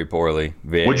went very poorly.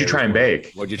 What'd you try and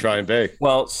bake?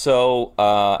 Well, so,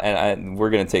 we're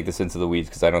going to take this into the weeds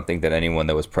because I don't think that anyone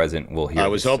that was present will hear. I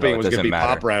was hoping it was going to be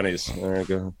pop brownies. There you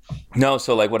go. No,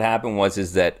 so like what happened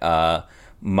is that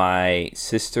my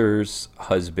sister's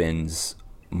husband's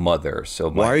mother. So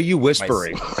why are you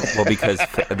whispering? Well, because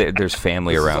there's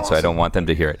family around, so I don't want them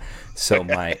to hear it. So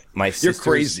my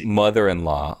sister's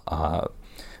mother-in-law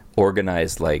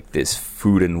organized like this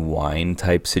food and wine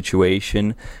type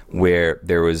situation where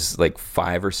there was like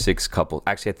 5 or 6 couples.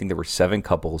 Actually, I think there were 7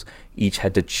 couples. Each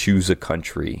had to choose a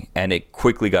country, and it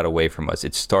quickly got away from us.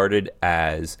 It started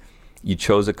as you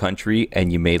chose a country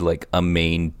and you made like a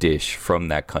main dish from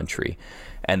that country.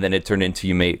 And then it turned into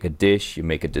you make a dish, you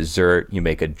make a dessert, you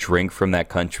make a drink from that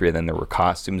country, and then there were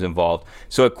costumes involved.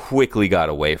 So it quickly got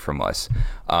away from us.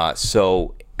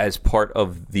 So as part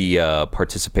of the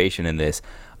participation in this,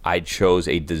 I chose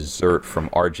a dessert from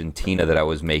Argentina that I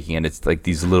was making, and it's like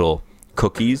these little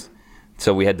cookies.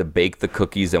 So we had to bake the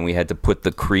cookies, and we had to put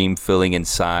the cream filling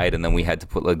inside, and then we had to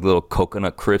put like little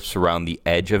coconut crisps around the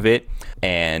edge of it.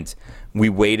 And we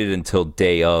waited until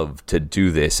day of to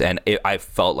do this, and I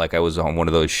felt like I was on one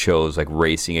of those shows like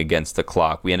racing against the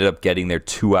clock. We ended up getting there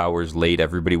 2 hours late.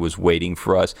 Everybody was waiting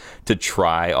for us to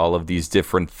try all of these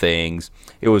different things.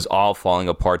 It was all falling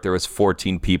apart. There was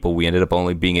 14 people. We ended up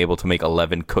only being able to make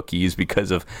 11 cookies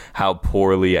because of how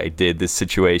poorly I did this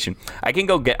situation. I can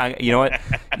go get, you know what?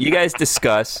 You guys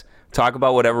discuss. Talk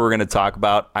about whatever we're going to talk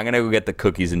about. I'm going to go get the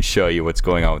cookies and show you what's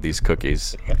going on with these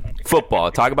cookies. Football.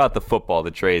 Talk about the football,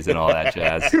 the trays, and all that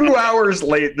jazz. 2 hours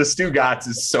late. The Stugotz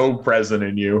is so present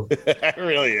in you. It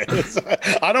really is.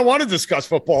 I don't want to discuss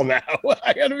football now.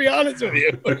 I got to be honest with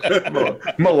you.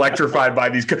 I'm electrified by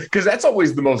these because that's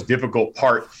always the most difficult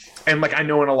part. And like I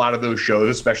know in a lot of those shows,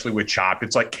 especially with Chopped,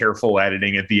 it's like careful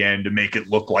editing at the end to make it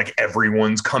look like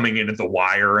everyone's coming in at the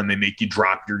wire, and they make you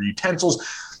drop your utensils.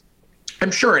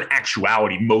 I'm sure in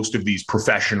actuality, most of these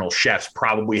professional chefs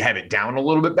probably have it down a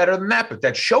little bit better than that, but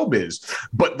that's showbiz.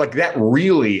 But like that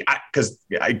really, because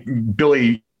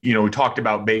Billy, talked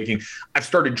about baking. I've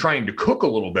started trying to cook a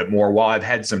little bit more while I've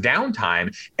had some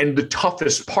downtime. And the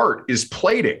toughest part is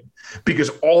plating, because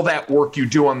all that work you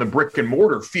do on the brick and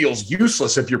mortar feels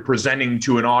useless if you're presenting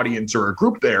to an audience or a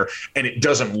group there and it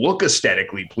doesn't look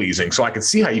aesthetically pleasing. So I can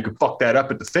see how you could fuck that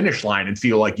up at the finish line and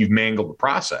feel like you've mangled the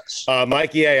process.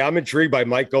 Mikey, I'm intrigued by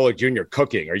Mike Golic Jr.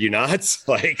 cooking. Are you not?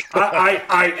 Like,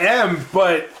 I am,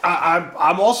 but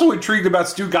I'm also intrigued about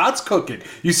Stu Gott's cooking.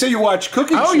 You say you watch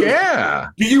cooking shows. Yeah.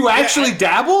 Do you actually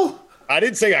dabble? I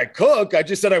didn't say I cook. I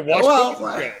just said I watch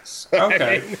cooking shows.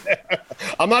 Okay.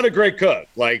 I'm not a great cook.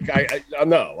 Like,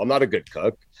 no, I'm not a good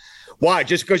cook. Why?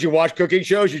 Just because you watch cooking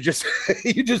shows, you just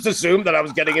assumed that I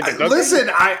was getting into cooking? Listen,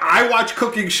 I watch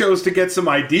cooking shows to get some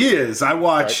ideas. I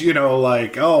watch, But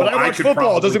I watch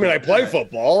football. It doesn't mean I play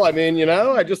football. I mean,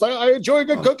 I enjoy a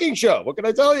good cooking show. What can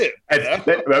I tell you?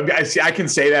 I can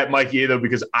say that, Mikey, though,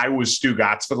 because I was Stu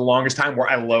Gott's for the longest time, where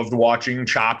I loved watching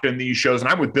Chopped in these shows, and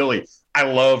I'm with Billy. I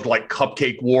loved like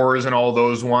Cupcake Wars and all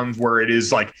those ones where it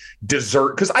is like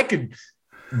dessert. Because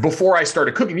before I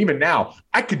started cooking, even now,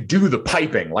 I could do the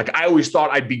piping. Like I always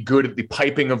thought I'd be good at the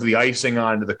piping of the icing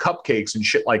onto the cupcakes and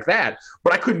shit like that,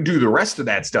 but I couldn't do the rest of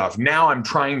that stuff. Now I'm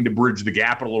trying to bridge the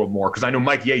gap a little more because I know,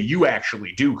 Mike, you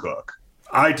actually do cook.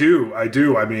 I do. I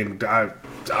mean, I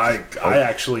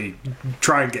actually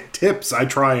try and get tips. I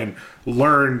try and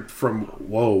learn from.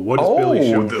 Whoa, what is Billy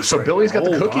showing? So Billy's got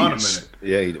the cookies. On a minute.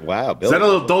 Yeah, wow. Billy. Is that a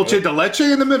little dulce de leche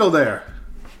in the middle there?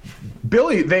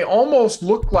 Billy, they almost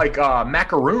look like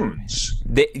macaroons.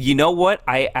 You know what?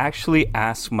 I actually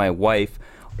asked my wife,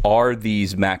 are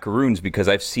these macaroons? Because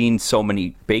I've seen so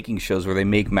many baking shows where they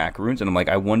make macaroons, and I'm like,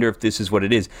 I wonder if this is what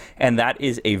it is. And that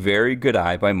is a very good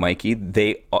eye by Mikey.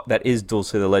 That is dulce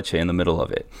de leche in the middle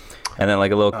of it. And then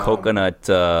like a little coconut,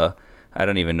 I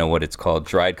don't even know what it's called,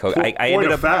 dried coconut.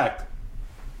 Point of fact,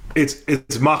 it's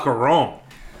macaron.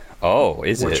 Oh,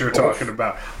 is what it? What you're talking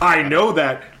about. I know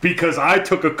that because I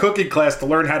took a cooking class to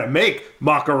learn how to make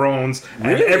macarons,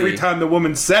 and every time the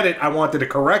woman said it, I wanted to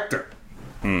correct her.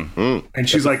 Mm-hmm. And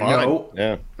she's like, no.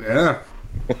 Yeah.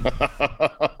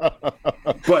 But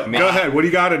go ahead. What do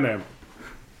you got in there?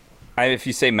 If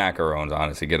you say macarons,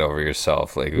 honestly, get over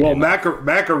yourself. Like, well,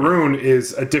 macaroon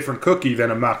is a different cookie than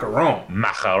a macaron.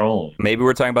 Macaron. Maybe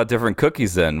we're talking about different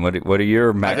cookies then. What are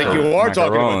your macarons? I think you are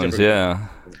talking about different yeah.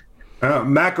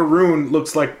 Macaroon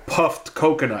looks like puffed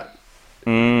coconut.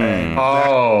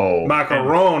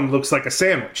 Macaron looks like a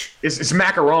sandwich. It's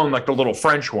macaron like the little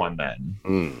French one then.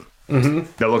 Mm-hmm.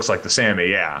 That looks like the Sammy.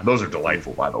 Yeah, those are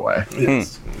delightful, by the way.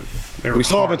 Yes. We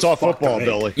still haven't talked football,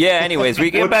 Billy. Yeah. Anyways,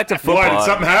 we get back to football. Why, did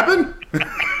something happen?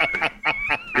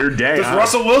 Your day. Does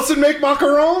Russell Wilson make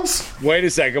macarons? Wait a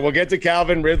second. We'll get to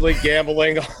Calvin Ridley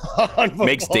gambling on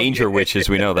makes danger witches.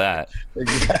 We know that.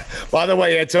 By the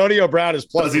way, Antonio Brown is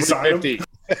plus 350.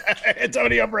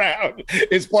 Antonio Brown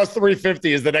is plus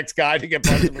 350 is the next guy to get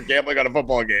busted for gambling on a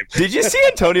football game. Did you see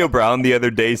Antonio Brown the other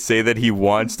day say that he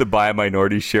wants to buy a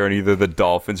minority share in either the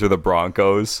Dolphins or the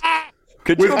Broncos?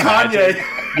 Could With you Kanye?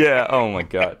 Yeah. Oh my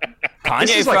God.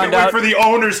 Kanye found out for the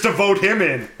owners to vote him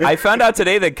in. I found out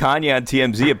today that Kanye on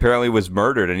TMZ apparently was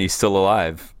murdered and he's still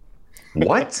alive.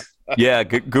 What? Yeah.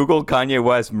 Google Kanye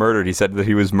West murdered. He said that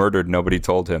he was murdered. Nobody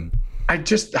told him.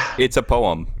 It's a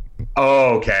poem.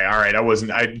 Oh, okay. All right.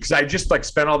 Because I just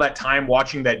spent all that time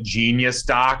watching that Genius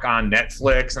doc on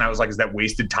Netflix, and I was like, is that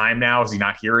wasted time now? Is he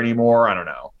not here anymore? I don't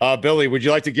know. Billy, would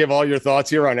you like to give all your thoughts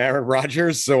here on Aaron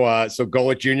Rodgers so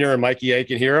Golic Jr. and Mikey A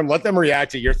can hear him? Let them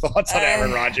react to your thoughts on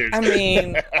Aaron Rodgers. I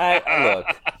mean, look,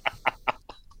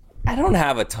 I don't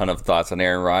have a ton of thoughts on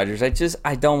Aaron Rodgers.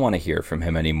 I don't want to hear from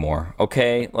him anymore.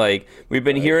 Okay. Like, we've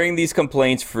been hearing these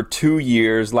complaints for 2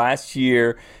 years. Last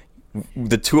year,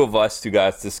 the two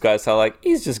guys discussed how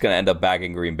he's just going to end up back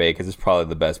in Green Bay because it's probably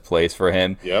the best place for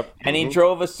him. Yep. And he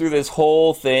drove us through this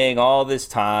whole thing, all this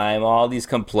time, all these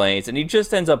complaints, and he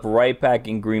just ends up right back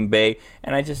in Green Bay,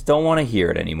 and I just don't want to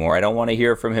hear it anymore. I don't want to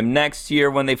hear from him next year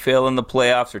when they fail in the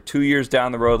playoffs or 2 years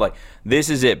down the road. This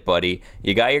is it, buddy.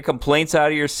 You got your complaints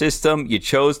out of your system. You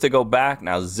chose to go back.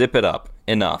 Now zip it up.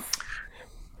 Enough.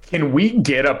 Can we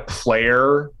get a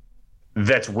player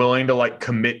that's willing to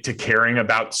commit to caring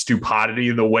about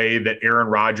stupidity the way that Aaron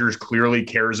Rodgers clearly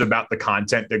cares about the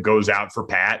content that goes out for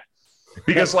Pat?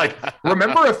 Because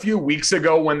remember a few weeks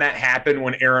ago when that happened,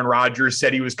 when Aaron Rodgers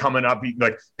said he was coming up,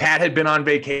 Pat had been on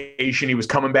vacation. He was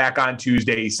coming back on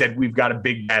Tuesday. He said, we've got a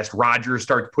big guest. Rodgers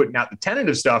started putting out the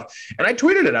tentative stuff. And I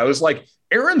tweeted it. I was like,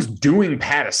 Aaron's doing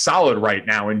Pat a solid right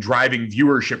now in driving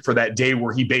viewership for that day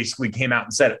where he basically came out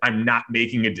and said, I'm not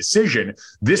making a decision.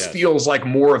 This feels like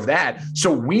more of that.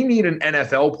 So we need an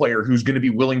NFL player who's going to be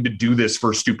willing to do this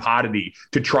for Stupidity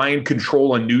to try and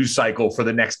control a news cycle for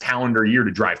the next calendar year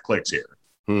to drive clicks here.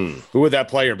 Who would that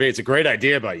player be? It's a great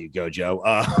idea by you,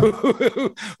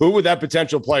 Gojo. Who would that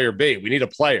potential player be? We need a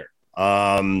player.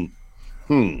 I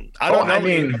don't know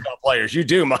NFL players. You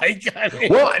do, Mike.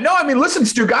 Listen,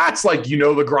 Stugatz, like, the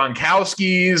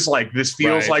Gronkowskis, like this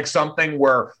feels like something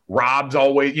where Rob's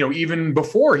always, even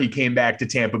before he came back to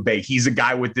Tampa Bay, he's a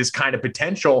guy with this kind of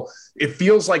potential. It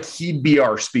feels like he'd be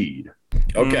our speed.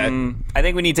 Okay. I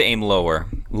think we need to aim lower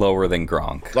than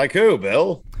Gronk. Like who,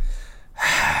 Bill?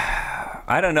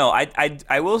 I don't know.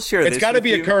 I will share this. It's got to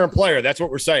be a current player. That's what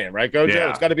we're saying, right, Gojo? Yeah.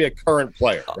 It's got to be a current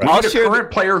player. Right? I'll share a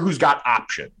current player who's got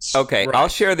options. Okay, I'll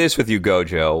share this with you,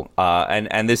 Gojo.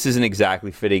 And this isn't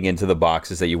exactly fitting into the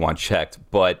boxes that you want checked,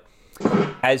 but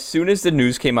as soon as the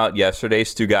news came out yesterday,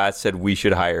 Stugatz said we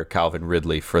should hire Calvin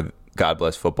Ridley for God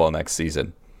Bless Football next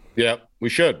season. Yeah, we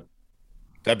should.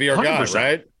 That'd be our 100%. Guy,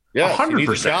 right? Yeah, 100%. He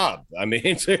needs a job. I mean,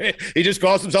 he just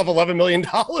cost himself $11 million.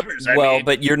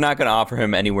 But you're not going to offer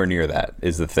him anywhere near that,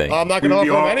 is the thing. I'm not going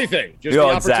to offer him anything. Just the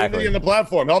opportunity and the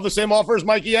platform. He'll have the same offer as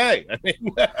Mikey A. I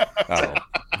mean,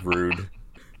 rude.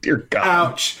 Dear God.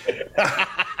 Ouch.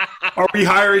 Are we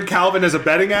hiring Calvin as a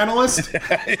betting analyst?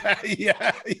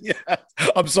 Yeah.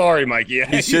 I'm sorry, Mikey.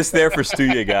 He's just there for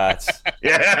Stugatz.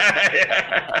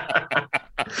 Yeah.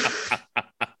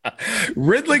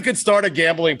 Ridley could start a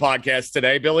gambling podcast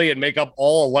today, Billy, and make up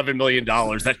all $11 million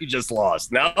that he just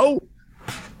lost. No?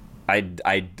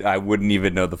 I wouldn't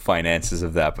even know the finances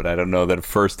of that, but I don't know that a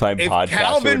first-time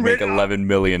podcast would make $11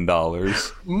 million. Billy,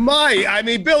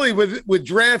 with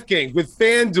DraftKings, with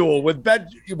FanDuel, with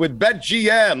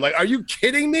BetGM, like, are you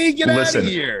kidding me? Get out of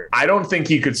here. I don't think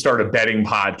he could start a betting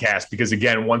podcast because,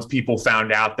 again, once people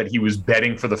found out that he was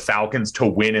betting for the Falcons to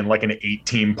win in like an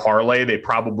 8-team parlay, they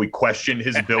probably questioned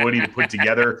his ability to put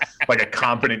together like a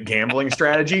competent gambling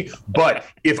strategy. But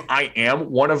if I am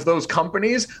one of those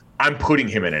companies, I'm putting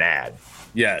him in an ad.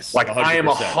 Yes. Like 100%. I am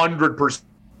 100%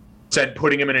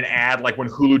 putting him in an ad, like when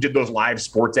Hulu did those live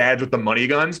sports ads with the money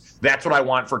guns. That's what I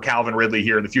want for Calvin Ridley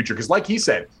here in the future. Because like he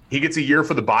said, he gets a year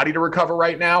for the body to recover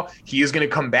right now. He is going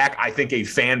to come back, I think, a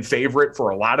fan favorite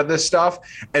for a lot of this stuff.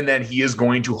 And then he is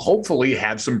going to hopefully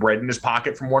have some bread in his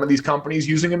pocket from one of these companies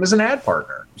using him as an ad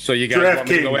partner. So you guys want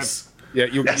me to go in? Yeah,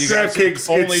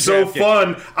 DraftKings, it's so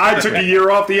fun. I took a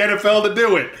year off the NFL to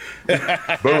do it.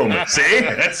 Boom. See?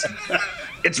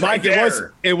 It's Mike, right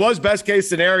it was best case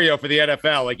scenario for the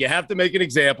NFL. Like, you have to make an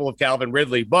example of Calvin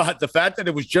Ridley, but the fact that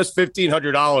it was just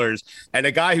 $1,500 and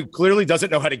a guy who clearly doesn't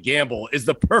know how to gamble is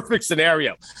the perfect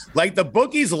scenario. Like, the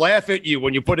bookies laugh at you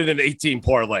when you put in an 18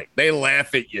 parlay. They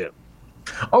laugh at you.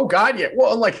 Oh God, yeah.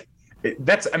 Well, like,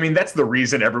 that's the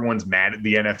reason everyone's mad at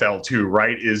the NFL too,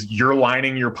 right? Is you're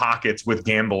lining your pockets with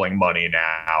gambling money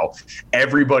now.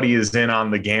 Everybody is in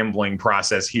on the gambling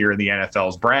process here in the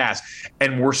NFL's brass,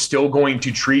 and we're still going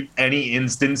to treat any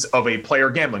instance of a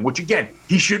player gambling, which again,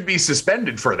 he should be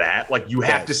suspended for that. Like, you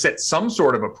have to set some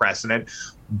sort of a precedent.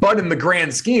 But in the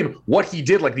grand scheme, what he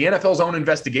did, like the NFL's own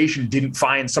investigation didn't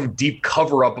find some deep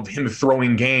cover up of him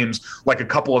throwing games like a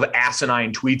couple of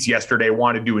asinine tweets yesterday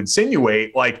wanted to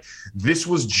insinuate. Like, this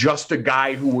was just a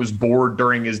guy who was bored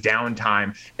during his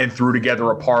downtime and threw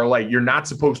together a parlay. You're not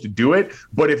supposed to do it.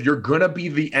 But if you're going to be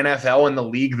the NFL and the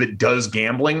league that does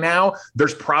gambling now,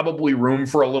 there's probably room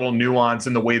for a little nuance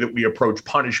in the way that we approach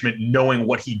punishment, knowing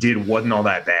what he did wasn't all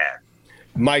that bad.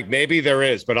 Mike, maybe there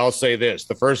is, but I'll say this.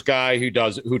 The first guy who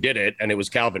did it, and it was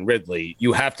Calvin Ridley,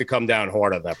 you have to come down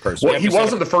hard on that person. Well, he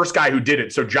wasn't the first guy who did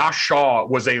it. So Josh Shaw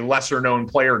was a lesser-known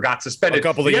player, got suspended. A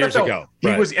couple of years ago. He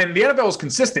was, and the NFL was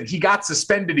consistent. He got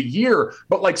suspended a year,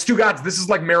 but like Stugatz, this is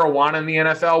like marijuana in the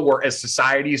NFL, where as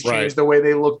society's changed the way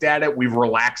they looked at it, we've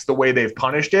relaxed the way they've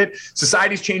punished it.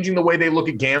 Society's changing the way they look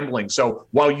at gambling. So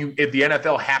while if the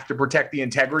NFL have to protect the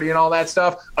integrity and all that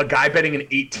stuff, a guy betting an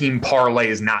 8-team parlay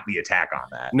is not the attack on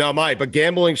that. No, Mike, but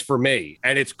gambling's for me.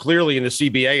 And it's clearly in the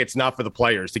CBA, it's not for the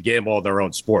players to gamble on their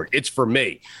own sport. It's for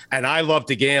me. And I love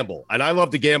to gamble. And I love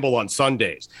to gamble on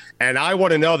Sundays. And I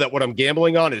want to know that what I'm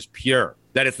gambling on is pure,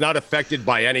 that it's not affected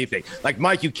by anything. Like,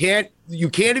 Mike, you can't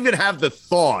even have the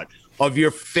thought of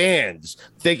your fans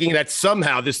thinking that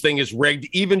somehow this thing is rigged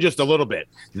even just a little bit.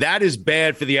 That is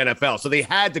bad for the NFL. So they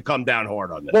had to come down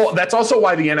hard on this. Well, that's also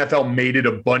why the NFL made it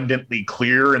abundantly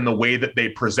clear in the way that they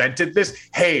presented this.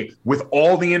 Hey, with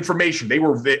all the information, they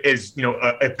were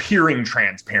appearing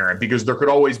transparent, because there could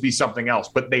always be something else,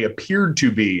 but they appeared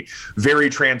to be very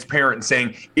transparent and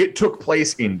saying it took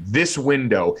place in this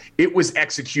window. It was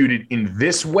executed in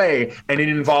this way, and it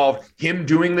involved him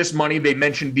doing this money. They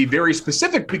mentioned be very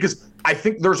specific, because I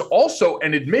think there's also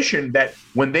an admission that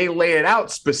when they lay it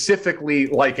out specifically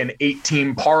like an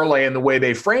 8-team parlay in the way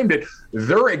they framed it,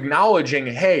 they're acknowledging,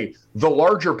 hey, the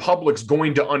larger public's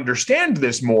going to understand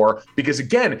this more because,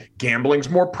 again, gambling's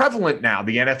more prevalent now.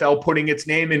 The NFL putting its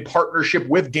name in partnership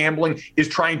with gambling is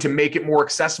trying to make it more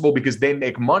accessible because they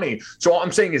make money. So all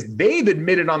I'm saying is they've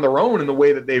admitted on their own in the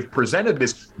way that they've presented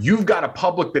this, you've got a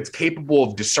public that's capable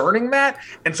of discerning that.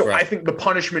 And so I think the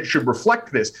punishment should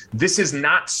reflect this. This is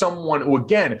not someone who,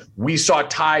 again, we saw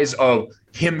ties of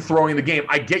him throwing the game.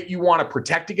 I get you want to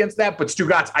protect against that, but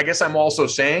Stugotz, I guess I'm also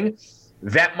saying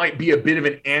that might be a bit of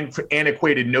an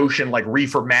antiquated notion like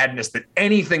reefer madness, that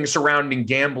anything surrounding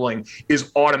gambling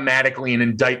is automatically an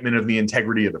indictment of the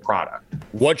integrity of the product.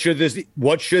 What should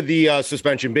the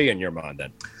suspension be in your mind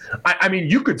then? I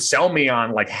mean, you could sell me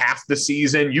on like half the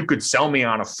season. You could sell me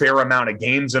on a fair amount of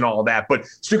games and all that. But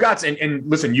Stugotz, and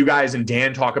listen, you guys and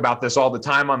Dan talk about this all the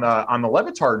time on the Le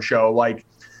Batard show. Like,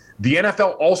 the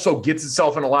NFL also gets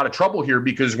itself in a lot of trouble here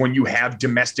because when you have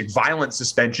domestic violence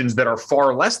suspensions that are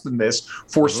far less than this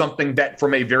for something that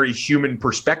from a very human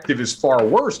perspective is far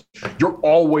worse, you're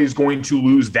always going to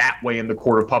lose that way in the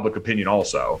court of public opinion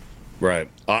also. Right.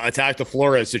 Attack the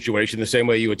Flores situation the same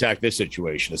way you attack this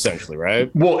situation, essentially,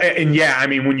 right? Well, and yeah, I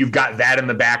mean, when you've got that in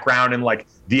the background and like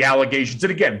the allegations,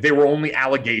 and again, they were only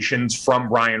allegations from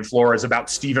Brian Flores about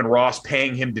Stephen Ross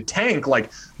paying him to tank.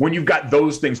 Like, when you've got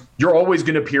those things, you're always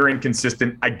going to appear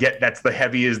inconsistent. I get that's the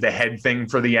heavy is the head thing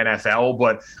for the NFL,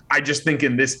 but I just think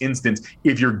in this instance,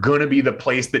 if you're going to be the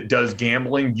place that does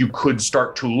gambling, you could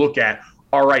start to look at,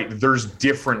 all right, there's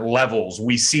different levels.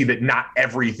 We see that not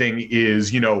everything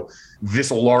is,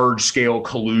 this large scale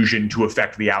collusion to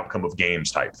affect the outcome of games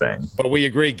type thing. But we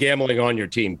agree gambling on your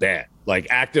team bad. Like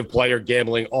active player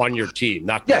gambling on your team,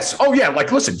 not yes. Oh yeah.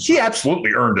 Like, listen, he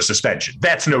absolutely earned a suspension.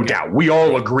 That's no doubt. We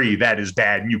all agree that is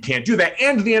bad and you can't do that.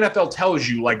 And the NFL tells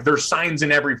you, like, there's signs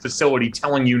in every facility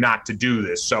telling you not to do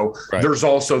this. So there's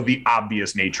also the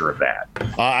obvious nature of that.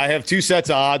 I have two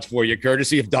sets of odds for you,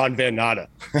 courtesy of Don Van Natta.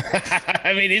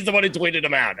 I mean, he's the one who tweeted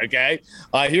them out. Okay.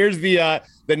 Here's the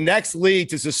next league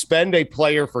to suspend a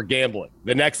player for gambling.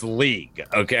 The next league.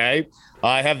 Okay.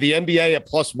 I have the NBA at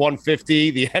plus 150,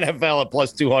 the NFL at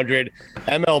plus 200,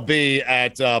 MLB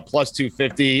at plus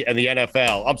 250, and the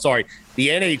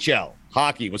NHL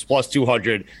hockey was plus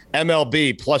 200,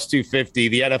 MLB plus 250,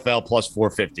 the NFL plus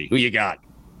 450. Who you got?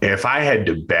 If I had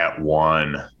to bet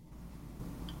one,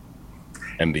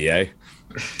 NBA.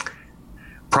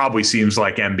 Probably seems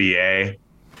like NBA.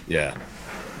 Yeah.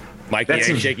 Mikey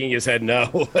ain't shaking his head no.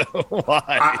 Why?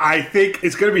 I think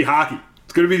it's going to be hockey.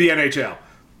 It's going to be the NHL.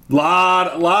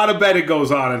 Lot of betting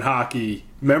goes on in hockey.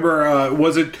 Remember,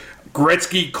 was it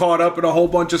Gretzky caught up in a whole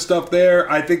bunch of stuff there?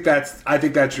 I think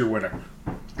that's your winner.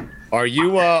 Are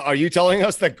you telling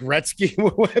us that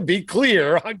Gretzky? Be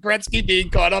clear on Gretzky being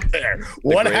caught up there.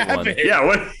 What happened? Yeah,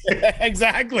 what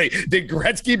exactly? Did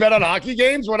Gretzky bet on hockey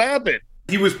games? What happened?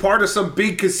 He was part of some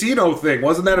big casino thing.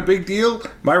 Wasn't that a big deal?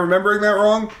 Am I remembering that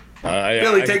wrong?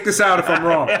 Billy, take this out if I'm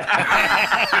wrong.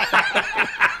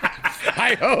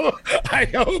 I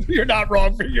hope you're not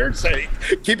wrong for your sake.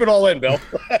 Keep it all in, Bill,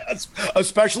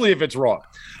 especially if it's wrong.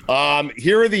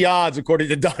 Here are the odds, according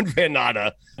to Don Van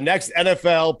Natta. Next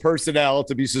NFL personnel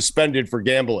to be suspended for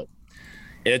gambling.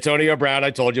 Antonio Brown, I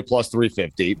told you, plus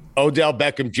 350. Odell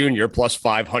Beckham Jr., plus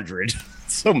 500.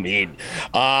 So mean.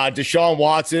 Deshaun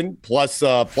Watson, plus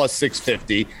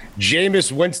 650.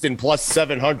 Jameis Winston, plus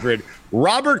 700.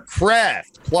 Robert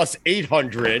Kraft, plus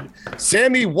 800.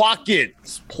 Sammy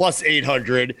Watkins, plus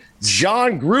 800.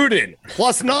 John Gruden,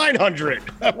 plus 900.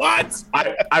 What?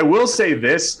 I will say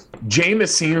this. Jameis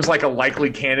seems like a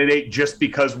likely candidate just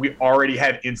because we already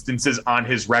have instances on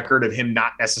his record of him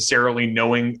not necessarily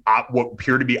knowing what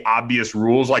appear to be obvious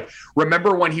rules. Like,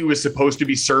 remember when he was supposed to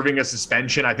be serving a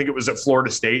suspension? I think it was at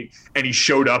Florida State, and he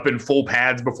showed up in full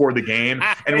pads before the game,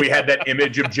 and we had that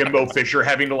image of Jimbo Fisher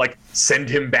having to like send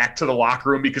him back to the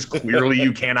locker room because clearly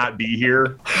you cannot be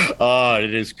here. Oh,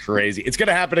 it is crazy. It's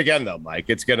gonna happen again, though, Mike.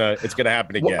 It's gonna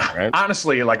happen again, right?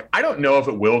 Honestly, like, I don't know if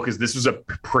it will because this was a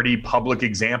pretty public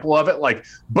example example of it. Like,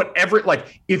 but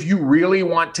if you really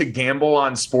want to gamble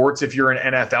on sports, if you're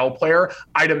an NFL player,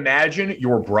 I'd imagine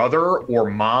your brother or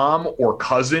mom or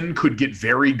cousin could get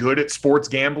very good at sports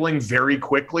gambling very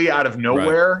quickly out of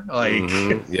nowhere. Right.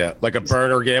 Like, like a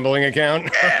burner gambling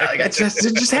account. Like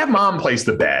just have mom place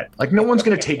the bet. Like, no one's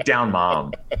going to take down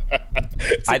mom.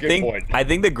 I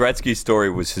think the Gretzky story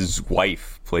was his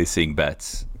wife placing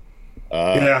bets.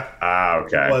 Okay.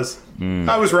 I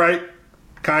was right.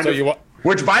 Kind of.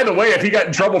 Which, by the way, if he got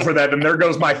in trouble for that, then there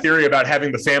goes my theory about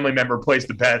having the family member place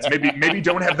the bets. Maybe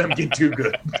don't have them get too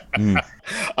good.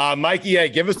 Mikey,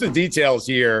 give us the details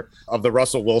here of the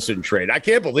Russell Wilson trade. I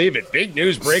can't believe it. Big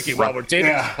news breaking while we're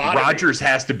taping. Rodgers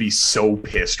has to be so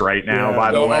pissed right now,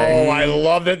 by the way. Oh, I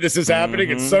love that this is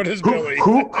happening, and so does Billy.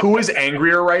 Who is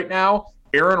angrier right now?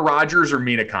 Aaron Rodgers or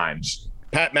Mina Kimes?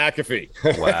 Pat McAfee.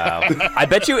 Wow. I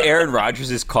bet you Aaron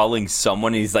Rodgers is calling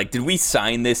someone. He's like, did we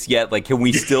sign this yet? Like, can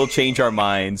we still change our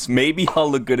minds? Maybe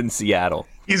I'll look good in Seattle.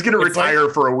 He's going to retire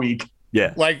for a week.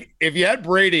 Yeah. Like, if you had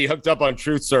Brady hooked up on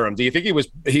Truth Serum, do you think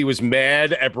he was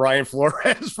mad at Brian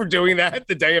Flores for doing that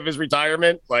the day of his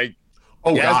retirement? Like,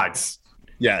 God.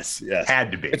 Yes.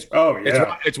 Had to be. It's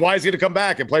why he's going to come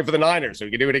back and play for the Niners so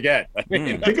he can do it again. I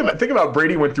mean, think about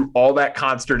Brady went through all that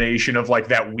consternation of like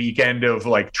that weekend of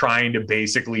like trying to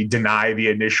basically deny the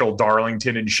initial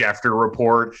Darlington and Schefter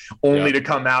report, only to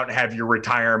come out and have your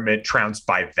retirement trounced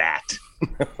by that.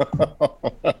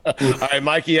 All right,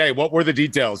 Mikey, what were the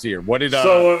details here? What did the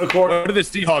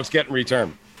Seahawks get in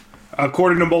return?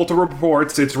 According to multiple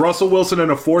reports, it's Russell Wilson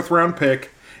and a 4th-round pick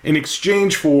in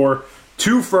exchange for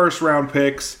 2 first-round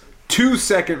picks, 2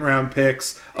 second-round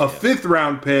picks, a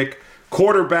 5th-round pick,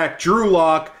 quarterback Drew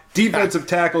Lock, defensive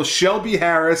tackle Shelby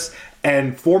Harris,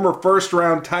 and former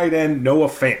first-round tight end Noah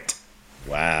Fant.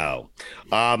 Wow.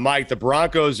 Mike, the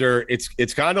Broncos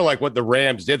it's kind of like what the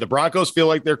Rams did. The Broncos feel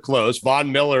like they're close.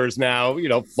 Von Miller is now,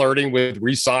 flirting with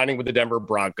re-signing with the Denver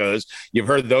Broncos. You've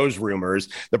heard those rumors.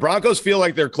 The Broncos feel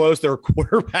like they're close. They're a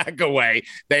quarterback away.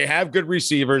 They have good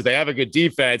receivers. They have a good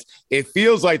defense. It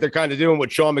feels like they're kind of doing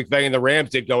what Sean McVay and the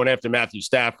Rams did going after Matthew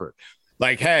Stafford.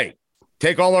 Like, hey,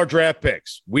 take all our draft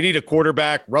picks. We need a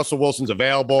quarterback. Russell Wilson's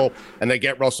available, and they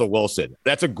get Russell Wilson.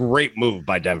 That's a great move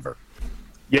by Denver.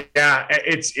 Yeah,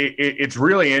 it's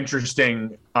really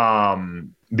interesting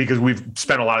because we've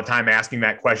spent a lot of time asking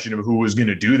that question of who was going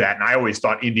to do that. And I always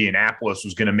thought Indianapolis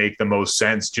was going to make the most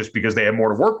sense just because they have more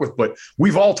to work with. But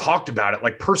we've all talked about it,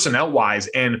 like personnel-wise,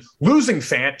 and losing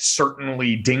Fant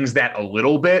certainly dings that a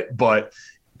little bit. But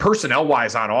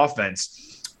personnel-wise on offense,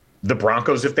 the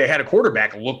Broncos, if they had a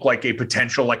quarterback, look like a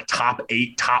potential like top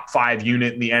 8, top 5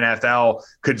 unit in the NFL,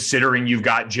 considering you've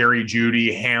got Jerry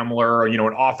Jeudy, Hamler,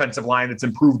 an offensive line that's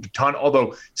improved a ton.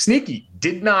 Although Sneaky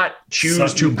did not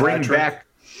choose to bring back,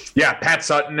 Pat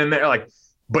Sutton in there.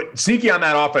 But Sneaky on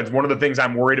that offense, one of the things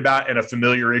I'm worried about and a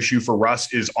familiar issue for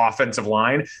Russ is offensive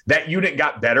line. That unit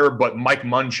got better, but Mike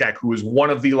Munchak, who is one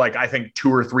of the, I think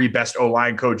 2 or 3 best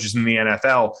O-line coaches in the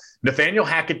NFL, Nathaniel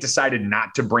Hackett decided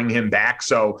not to bring him back.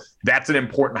 So that's an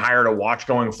important hire to watch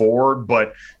going forward.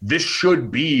 But this should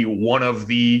be one of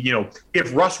the,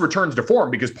 if Russ returns to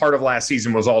form, because part of last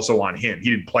season was also on him. He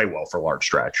didn't play well for a large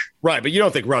stretch. Right, but you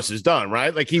don't think Russ is done,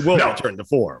 right? Like, he will return to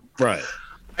form. Right.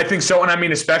 I think so. And I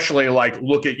mean, especially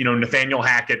look at, Nathaniel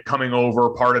Hackett coming over,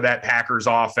 part of that Packers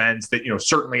offense that,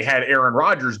 certainly had Aaron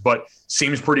Rodgers, but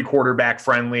seems pretty quarterback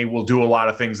friendly, will do a lot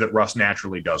of things that Russ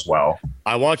naturally does well.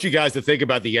 I want you guys to think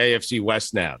about the AFC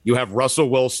West now. You have Russell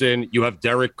Wilson, you have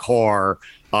Derek Carr,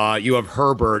 you have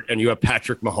Herbert, and you have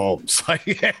Patrick Mahomes.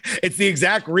 It's the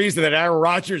exact reason that Aaron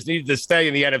Rodgers needed to stay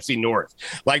in the NFC North.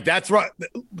 That's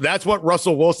what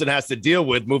Russell Wilson has to deal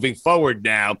with moving forward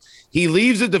now. He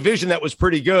leaves a division that was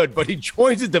pretty good, but he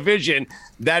joins a division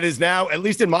that is now, at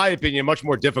least in my opinion, much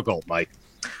more difficult, Mike.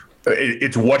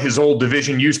 It's what his old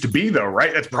division used to be, though,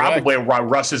 right? That's probably why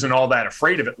Russ isn't all that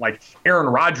afraid of it. Like, Aaron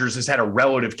Rodgers has had a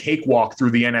relative cakewalk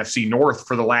through the NFC North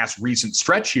for the last recent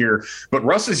stretch here, but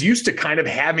Russ is used to kind of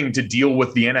having to deal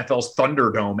with the NFL's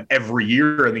Thunderdome every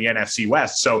year in the NFC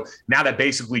West. So now that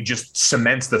basically just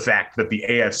cements the fact that the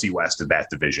AFC West is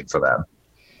that division for them.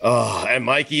 Oh, and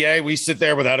Mikey, we sit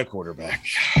there without a quarterback.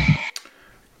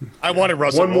 I wanted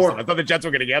Russell Wilson. I thought the Jets were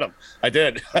going to get him. I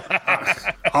did.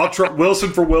 I'll try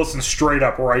Wilson for Wilson straight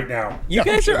up right now. You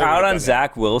guys are out on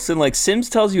Zach Wilson. Like, Sims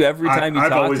tells you every time you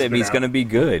talk to him, he's going to be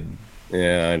good.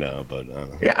 Yeah, I know, but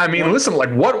yeah, I mean, listen,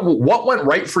 what went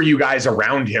right for you guys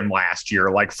around him last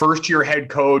year? Like, first-year head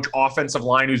coach, offensive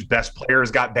line whose best players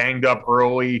got banged up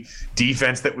early,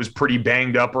 defense that was pretty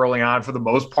banged up early on for the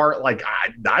most part. Like,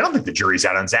 I don't think the jury's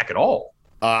out on Zach at all.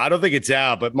 I don't think it's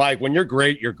out, but Mike, when you're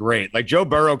great, you're great. Like Joe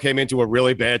Burrow came into a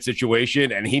really bad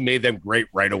situation and he made them great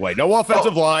right away. No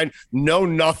offensive line, no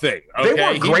nothing. Okay? They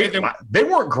weren't great. They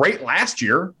weren't great last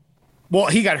year. Well,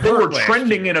 he got hurt. They were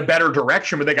trending in a better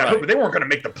direction, but they got hurt. But they weren't going to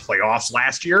make the playoffs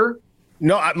last year.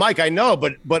 No, Mike, I know,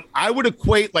 but I would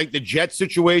equate like the Jets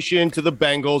situation to the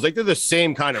Bengals. Like they're the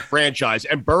same kind of franchise,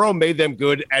 and Burrow made them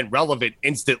good and relevant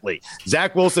instantly.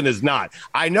 Zach Wilson is not.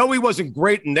 I know he wasn't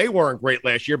great, and they weren't great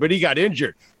last year, but he got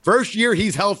injured. First year,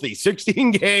 he's healthy.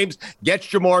 16 games, gets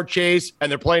Jamar Chase,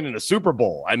 and they're playing in the Super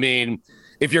Bowl. I mean,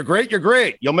 if you're great, you're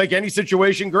great. You'll make any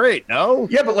situation great, no?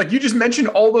 Yeah, but like you just mentioned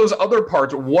all those other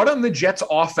parts. What on the Jets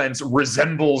offense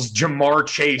resembles Jamar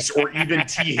Chase or even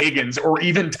T. Higgins or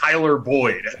even Tyler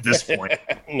Boyd at this point?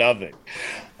 Nothing.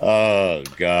 Oh,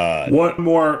 God. One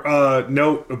more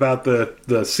note about the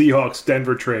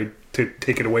Seahawks-Denver trade to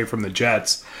take it away from the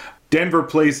Jets. Denver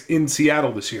plays in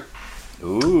Seattle this year.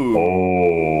 Ooh.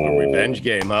 Oh. A revenge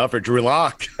game, huh, for Drew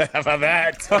Lock. How about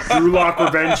that? Drew Lock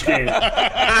revenge game.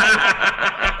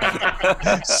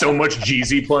 So much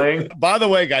Jeezy playing. By the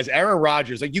way, guys, Aaron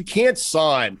Rodgers, like you can't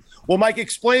sign. Well, Mike,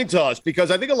 explain to us, because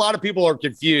I think a lot of people are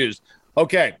confused.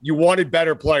 Okay, you wanted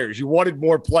better players. You wanted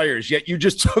more players, yet you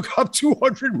just took up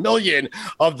 $200 million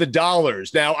of the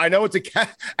dollars. Now, I know it's a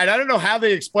cap, and I don't know how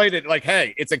they explain it. Like,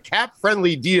 hey, it's a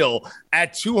cap-friendly deal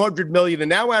at $200 million, and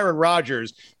now Aaron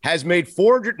Rodgers has made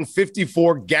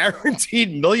 $454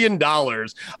 guaranteed million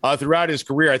throughout his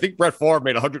career. I think Brett Favre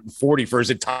made $140 for his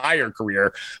entire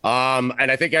career, and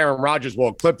I think Aaron Rodgers will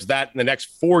eclipse that in the next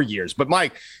 4 years. But,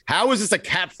 Mike, how is this a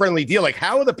cap-friendly deal? Like,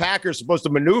 how are the Packers supposed to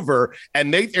maneuver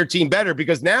and make their team better?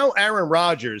 Because now Aaron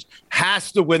Rodgers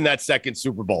has to win that second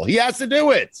Super Bowl. He has to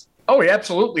do it. Oh, he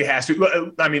absolutely has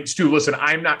to. I mean, Stu, listen,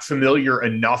 I'm not familiar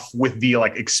enough with the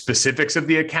specifics of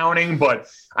the accounting, but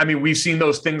I mean, we've seen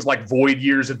those things like void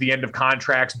years at the end of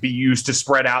contracts be used to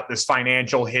spread out this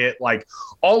financial hit, like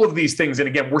all of these things. And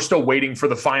again, we're still waiting for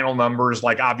the final numbers.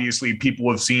 Like obviously people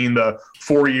have seen the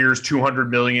 4 years, 200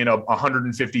 million of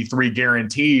 153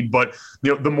 guaranteed, but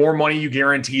you know, the more money you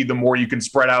guarantee, the more you can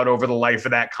spread out over the life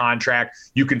of that contract.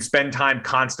 You can spend time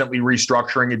constantly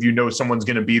restructuring if you know someone's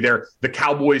going to be there. The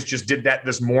Cowboys just did that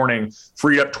this morning,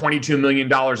 freed up $22 million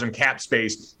in cap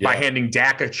space by handing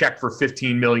Dak a check for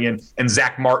 $15 million and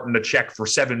Zach Martin a check for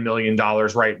 $7 million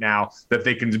right now that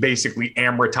they can basically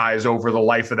amortize over the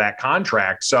life of that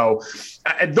contract. So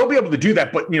they'll be able to do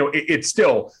that. But, you know, it's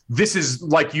still, this is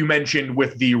like you mentioned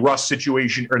with the Russ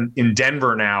situation in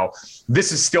Denver now,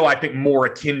 this is still, I think, more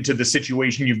akin to the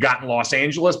situation you've got in Los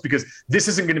Angeles, because this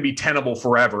isn't going to be tenable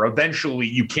forever. Eventually,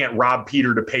 you can't rob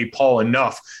Peter to pay Paul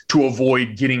enough to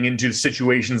avoid getting into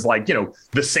situations like, you know,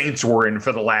 the Saints were in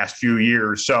for the last few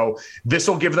years. So this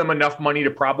will give them enough money to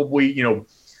probably, you know,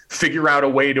 figure out a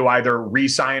way to either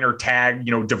re-sign or tag,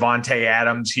 you know, Devontae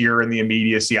Adams here in the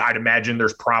immediacy. I'd imagine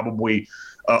there's probably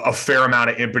a fair amount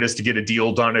of impetus to get a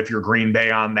deal done if you're Green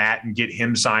Bay on that and get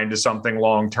him signed to something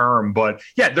long-term. But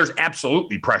yeah, there's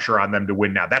absolutely pressure on them to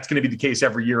win now. That's going to be the case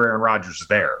every year Aaron Rodgers is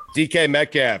there. DK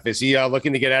Metcalf, is he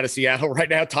looking to get out of Seattle right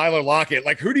now? Tyler Lockett,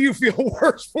 like who do you feel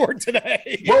worse for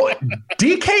today? Well,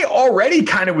 DK already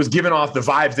kind of was giving off the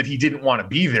vibes that he didn't want to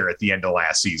be there at the end of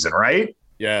last season, right?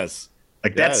 Yes.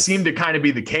 Like that seemed to kind of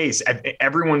be the case.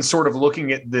 Everyone's sort of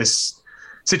looking at this.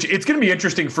 It's going to be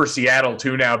interesting for Seattle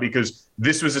too now, because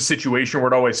this was a situation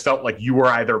where it always felt like you were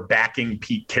either backing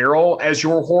Pete Carroll as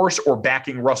your horse or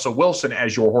backing Russell Wilson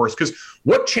as your horse. Because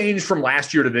what changed from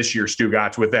last year to this year, Stu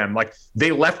Gotts, with them? Like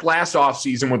they left last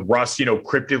offseason with Russ, you know,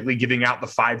 cryptically giving out the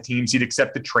 5 teams he'd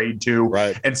accept the trade to,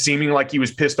 and seeming like he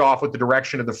was pissed off with the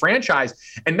direction of the franchise,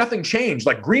 and nothing changed.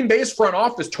 Like Green Bay's front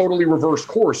office totally reversed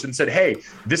course and said, hey,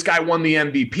 this guy won the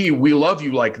MVP. We love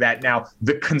you like that. Now,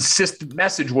 the consistent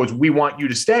message was, we want you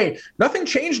to stay. Nothing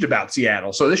changed about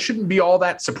Seattle. So this shouldn't be all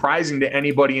that surprising to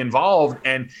anybody involved.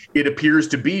 And it appears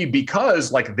to be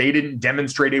because like they didn't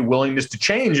demonstrate a willingness to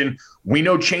change. And we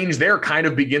know change there kind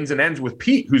of begins and ends with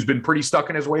Pete, who's been pretty stuck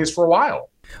in his ways for a while.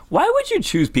 Why would you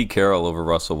choose Pete Carroll over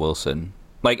Russell Wilson?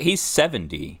 Like he's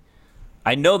 70.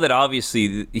 I know that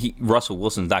obviously Russell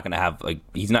Wilson's not going to have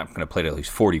he's not going to play till he's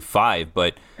 45,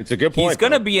 but it's a good point. He's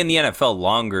going to be in the NFL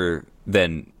longer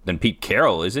than Pete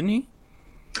Carroll, isn't he?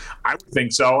 I would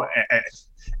think so.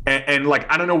 And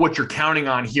like, I don't know what you're counting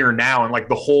on here now, and like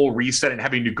the whole reset and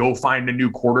having to go find a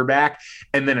new quarterback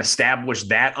and then establish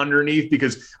that underneath,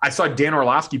 because I saw Dan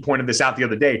Orlovsky pointed this out the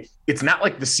other day. It's not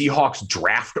like the Seahawks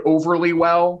draft overly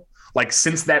well. like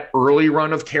since that early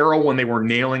run of Carroll when they were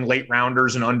nailing late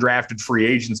rounders and undrafted free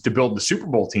agents to build the Super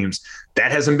Bowl teams,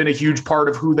 that hasn't been a huge part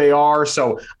of who they are.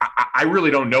 So I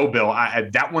really don't know, Bill.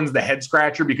 That one's the head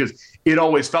scratcher because it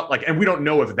always felt like, and we don't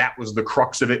know if that was the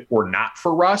crux of it or not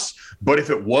for Russ, but if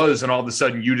it was, and all of a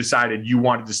sudden you decided you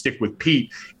wanted to stick with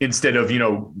Pete instead of,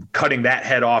 cutting that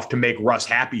head off to make Russ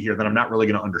happy here, then I'm not really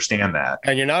going to understand that.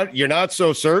 And you're not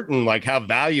so certain like how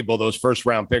valuable those first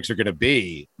round picks are going to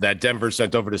be that Denver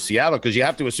sent over to Seattle, because you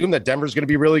have to assume that Denver's going to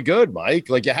be really good, Mike.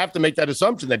 Like you have to make that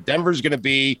assumption that Denver's going to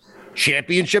be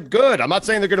championship good. I'm not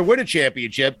saying they're going to win a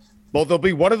championship, but they'll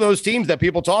be one of those teams that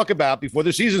people talk about before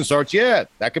the season starts. Yeah,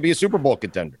 that could be a Super Bowl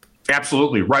contender.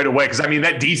 Absolutely, right away. Because,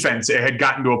 that defense had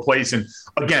gotten to a place, and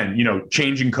again,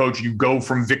 changing coach, you go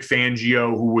from Vic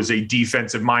Fangio, who was a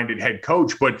defensive-minded head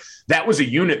coach, but that was a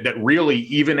unit that really,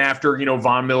 even after,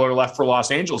 Von Miller left for Los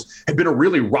Angeles, had been a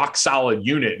really rock-solid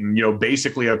unit, and,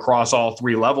 basically across all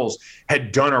three levels,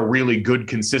 had done a really good,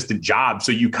 consistent job.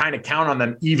 So you kind of count on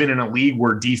them, even in a league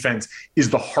where defense is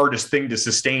the hardest thing to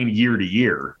sustain year to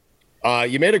year.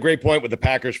 You made a great point with the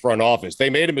Packers front office.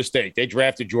 They made a mistake. They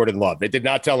drafted Jordan Love. They did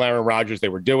not tell Aaron Rodgers they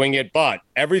were doing it, but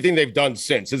everything they've done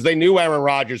since, as they knew Aaron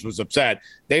Rodgers was upset,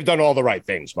 they've done all the right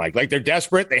things, Mike. Like, they're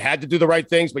desperate. They had to do the right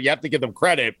things, but you have to give them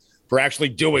credit for actually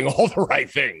doing all the right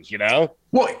things,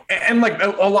 Well, and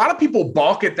a lot of people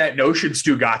balk at that notion,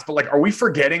 Stu Gatz, but are we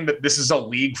forgetting that this is a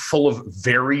league full of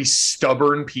very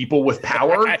stubborn people with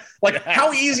power?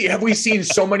 How easy have we seen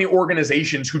so many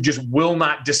organizations who just will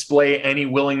not display any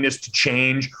willingness to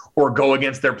change or go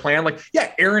against their plan?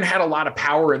 Aaron had a lot of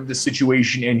power in this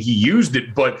situation and he used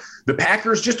it, but the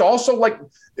Packers just also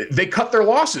they cut their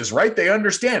losses, right? They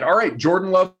understand, all right,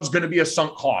 Jordan Love is going to be a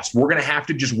sunk cost. We're going to have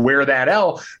to just wear that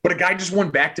L, but a guy just won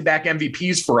back-to-back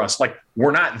MVPs for us.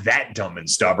 We're not that dumb and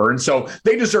stubborn. So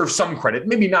they deserve some credit,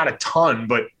 maybe not a ton,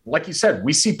 but like you said,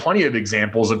 we see plenty of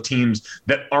examples of teams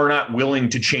that are not willing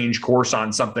to change course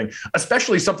on something,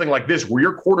 especially something like this, where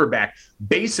your quarterback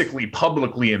basically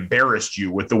publicly embarrassed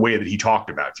you with the way that he talked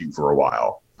about you for a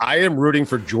while. I am rooting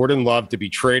for Jordan Love to be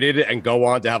traded and go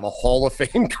on to have a Hall of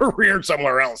Fame career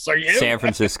somewhere else. Are you? San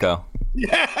Francisco.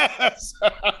 Yes.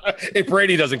 If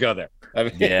Brady doesn't go there.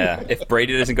 Yeah. If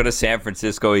Brady doesn't go to San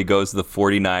Francisco, he goes to the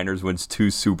 49ers, wins 2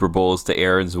 Super Bowls to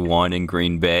Aaron's 1 in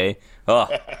Green Bay. Oh.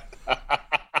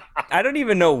 I don't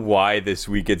even know why this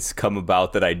week it's come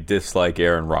about that I dislike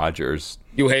Aaron Rodgers.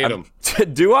 You hate him.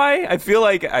 Do I? I feel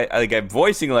like I'm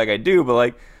voicing like I do, but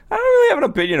I don't really have an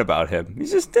opinion about him.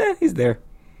 He's just he's there.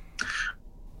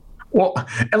 Well,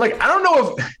 and I don't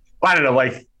know,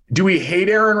 do we hate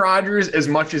Aaron Rodgers as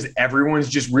much as everyone's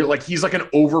just real? He's an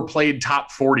overplayed top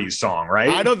 40s song, right?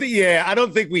 I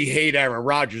don't think we hate Aaron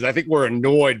Rodgers. I think we're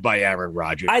annoyed by Aaron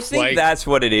Rodgers. I think that's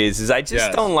what it is I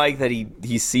just don't like that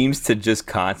he seems to just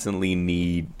constantly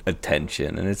need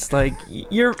attention. And it's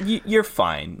you're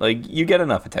fine. You get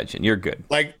enough attention. You're good.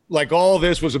 All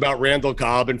this was about Randall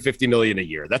Cobb and $50 million a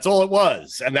year. That's all it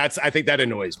was. And I think that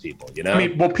annoys people,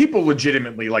 people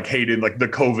legitimately hated the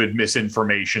COVID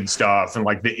misinformation stuff and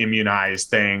the immunized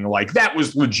thing. That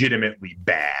was legitimately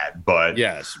bad, but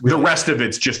yes, the rest of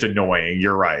it's just annoying.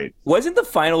 You're right. Wasn't the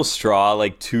final straw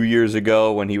 2 years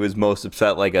ago when he was most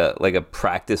upset, a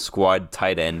practice squad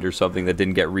tight end or something that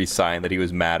didn't get re-signed that he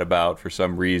was mad about for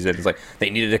some reason? It's they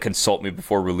needed to consult me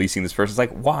before releasing this person.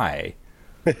 It's why?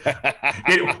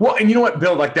 Well, and you know what,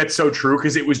 Bill? That's so true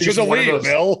because it was just one of those.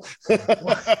 Bill.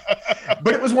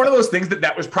 But it was one of those things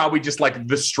that was probably just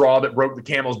the straw that broke the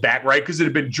camel's back, right? Because it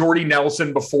had been Jordy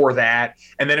Nelson before that,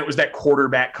 and then it was that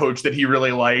quarterback coach that he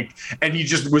really liked, and he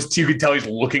just was. You could tell he's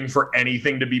looking for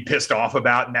anything to be pissed off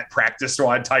about, and that practice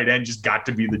squad tight end just got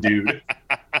to be the dude.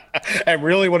 And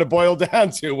really, what it boiled down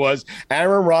to was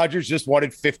Aaron Rodgers just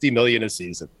wanted $50 million a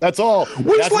season. That's all.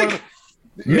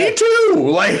 Me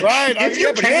too. Right? If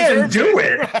you can do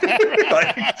it,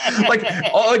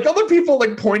 other people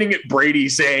pointing at Brady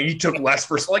saying he took less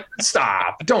for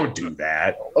stop, don't do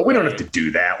that. We don't have to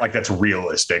do that. That's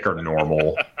realistic or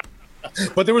normal.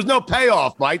 But there was no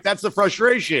payoff, Mike. That's the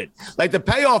frustration. The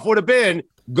payoff would have been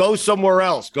go somewhere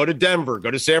else, go to Denver,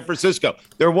 go to San Francisco.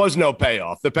 There was no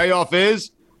payoff. The payoff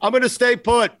is I'm going to stay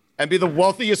put and be the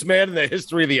wealthiest man in the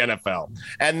history of the NFL.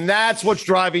 And that's what's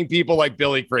driving people like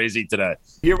Billy crazy today.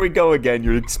 Here we go again.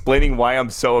 You're explaining why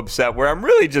I'm so upset, where I'm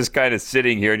really just kind of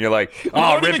sitting here and you're like,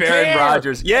 oh, rip Aaron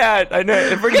Rodgers. Yeah, I know.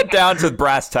 If we get down to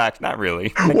brass tacks, not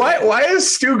really. Why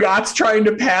is Stu Gatz trying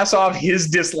to pass off his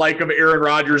dislike of Aaron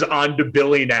Rodgers onto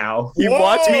Billy now? He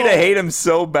wants me to hate him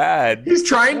so bad. He's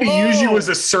trying to use you as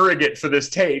a surrogate for this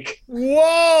take.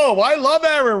 Whoa, I love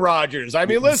Aaron Rodgers. I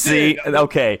mean, listen. See,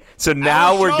 okay, so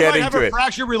now we're getting getting have to a it.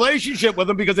 fractured relationship with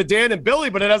him because of Dan and Billy,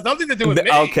 but it has nothing to do with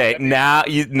me. Okay,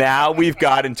 now we've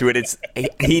got into it.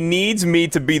 He needs me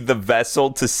to be the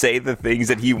vessel to say the things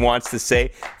that he wants to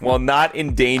say while not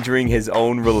endangering his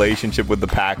own relationship with the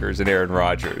Packers and Aaron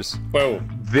Rodgers. Boom.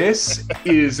 This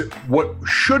is what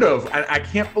should have, I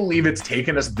can't believe it's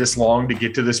taken us this long to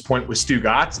get to this point with Stu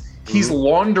Gatz. He's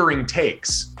laundering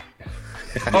takes.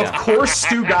 Of course,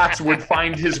 Stu Gatz would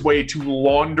find his way to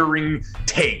laundering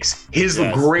takes, his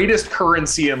greatest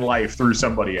currency in life, through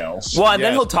somebody else. Well, and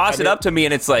then he'll toss it up to me,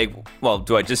 and it's like, well,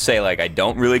 do I just say, like, I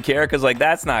don't really care? Because, like,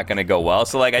 that's not going to go well.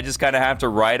 So, like, I just kind of have to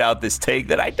write out this take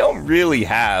that I don't really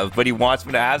have, but he wants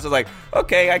me to have. So, like,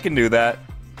 okay, I can do that.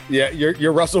 Yeah,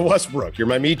 you're Russell Westbrook. You're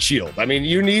my meat shield. I mean,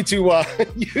 you need to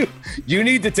you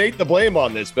need to take the blame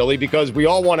on this, Billy, because we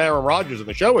all want Aaron Rodgers on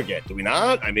the show again, do we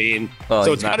not? I mean,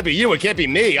 so it's got to be you. It can't be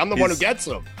me. I'm the one who gets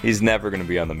him. He's never going to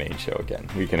be on the main show again.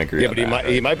 We can agree. Yeah, on but that,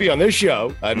 he might be on this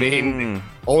show. I mean,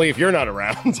 only if you're not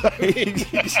around.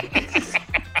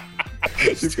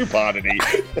 Stupidity.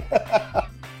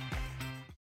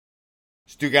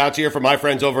 Stu Gatz here for my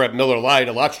friends over at Miller Lite.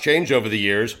 A lot's changed over the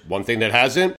years. One thing that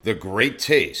hasn't, the great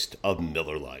taste of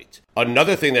Miller Lite.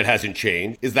 Another thing that hasn't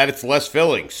changed is that it's less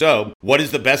filling. So, what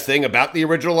is the best thing about the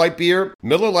original light beer?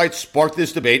 Miller Lite sparked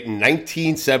this debate in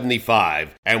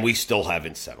 1975, and we still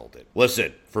haven't settled it.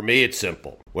 Listen, for me, it's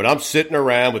simple. When I'm sitting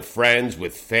around with friends,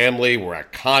 with family, we're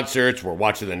at concerts, we're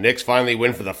watching the Knicks finally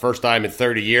win for the first time in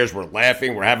 30 years, we're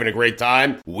laughing, we're having a great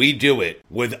time, we do it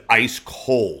with ice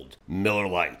cold Miller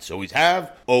Lites. Always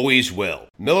have, always will.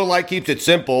 Miller Lite keeps it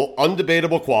simple,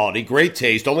 undebatable quality, great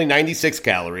taste, only 96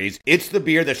 calories. It's the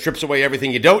beer that strips away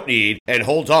everything you don't need and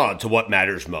holds on to what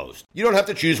matters most. You don't have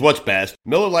to choose what's best.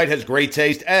 Miller Lite has great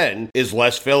taste and is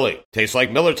less filling. Tastes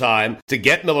like Miller time. To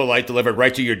get Miller Lite delivered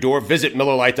right to your door, visit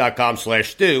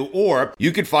MillerLite.com/stew, or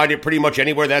you can find it pretty much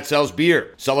anywhere that sells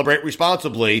beer. Celebrate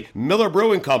responsibly. Miller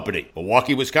Brewing Company,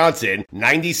 Milwaukee, Wisconsin.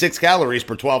 96 calories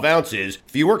per 12 ounces.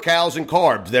 Fewer calories and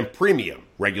carbs than premium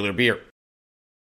regular beer.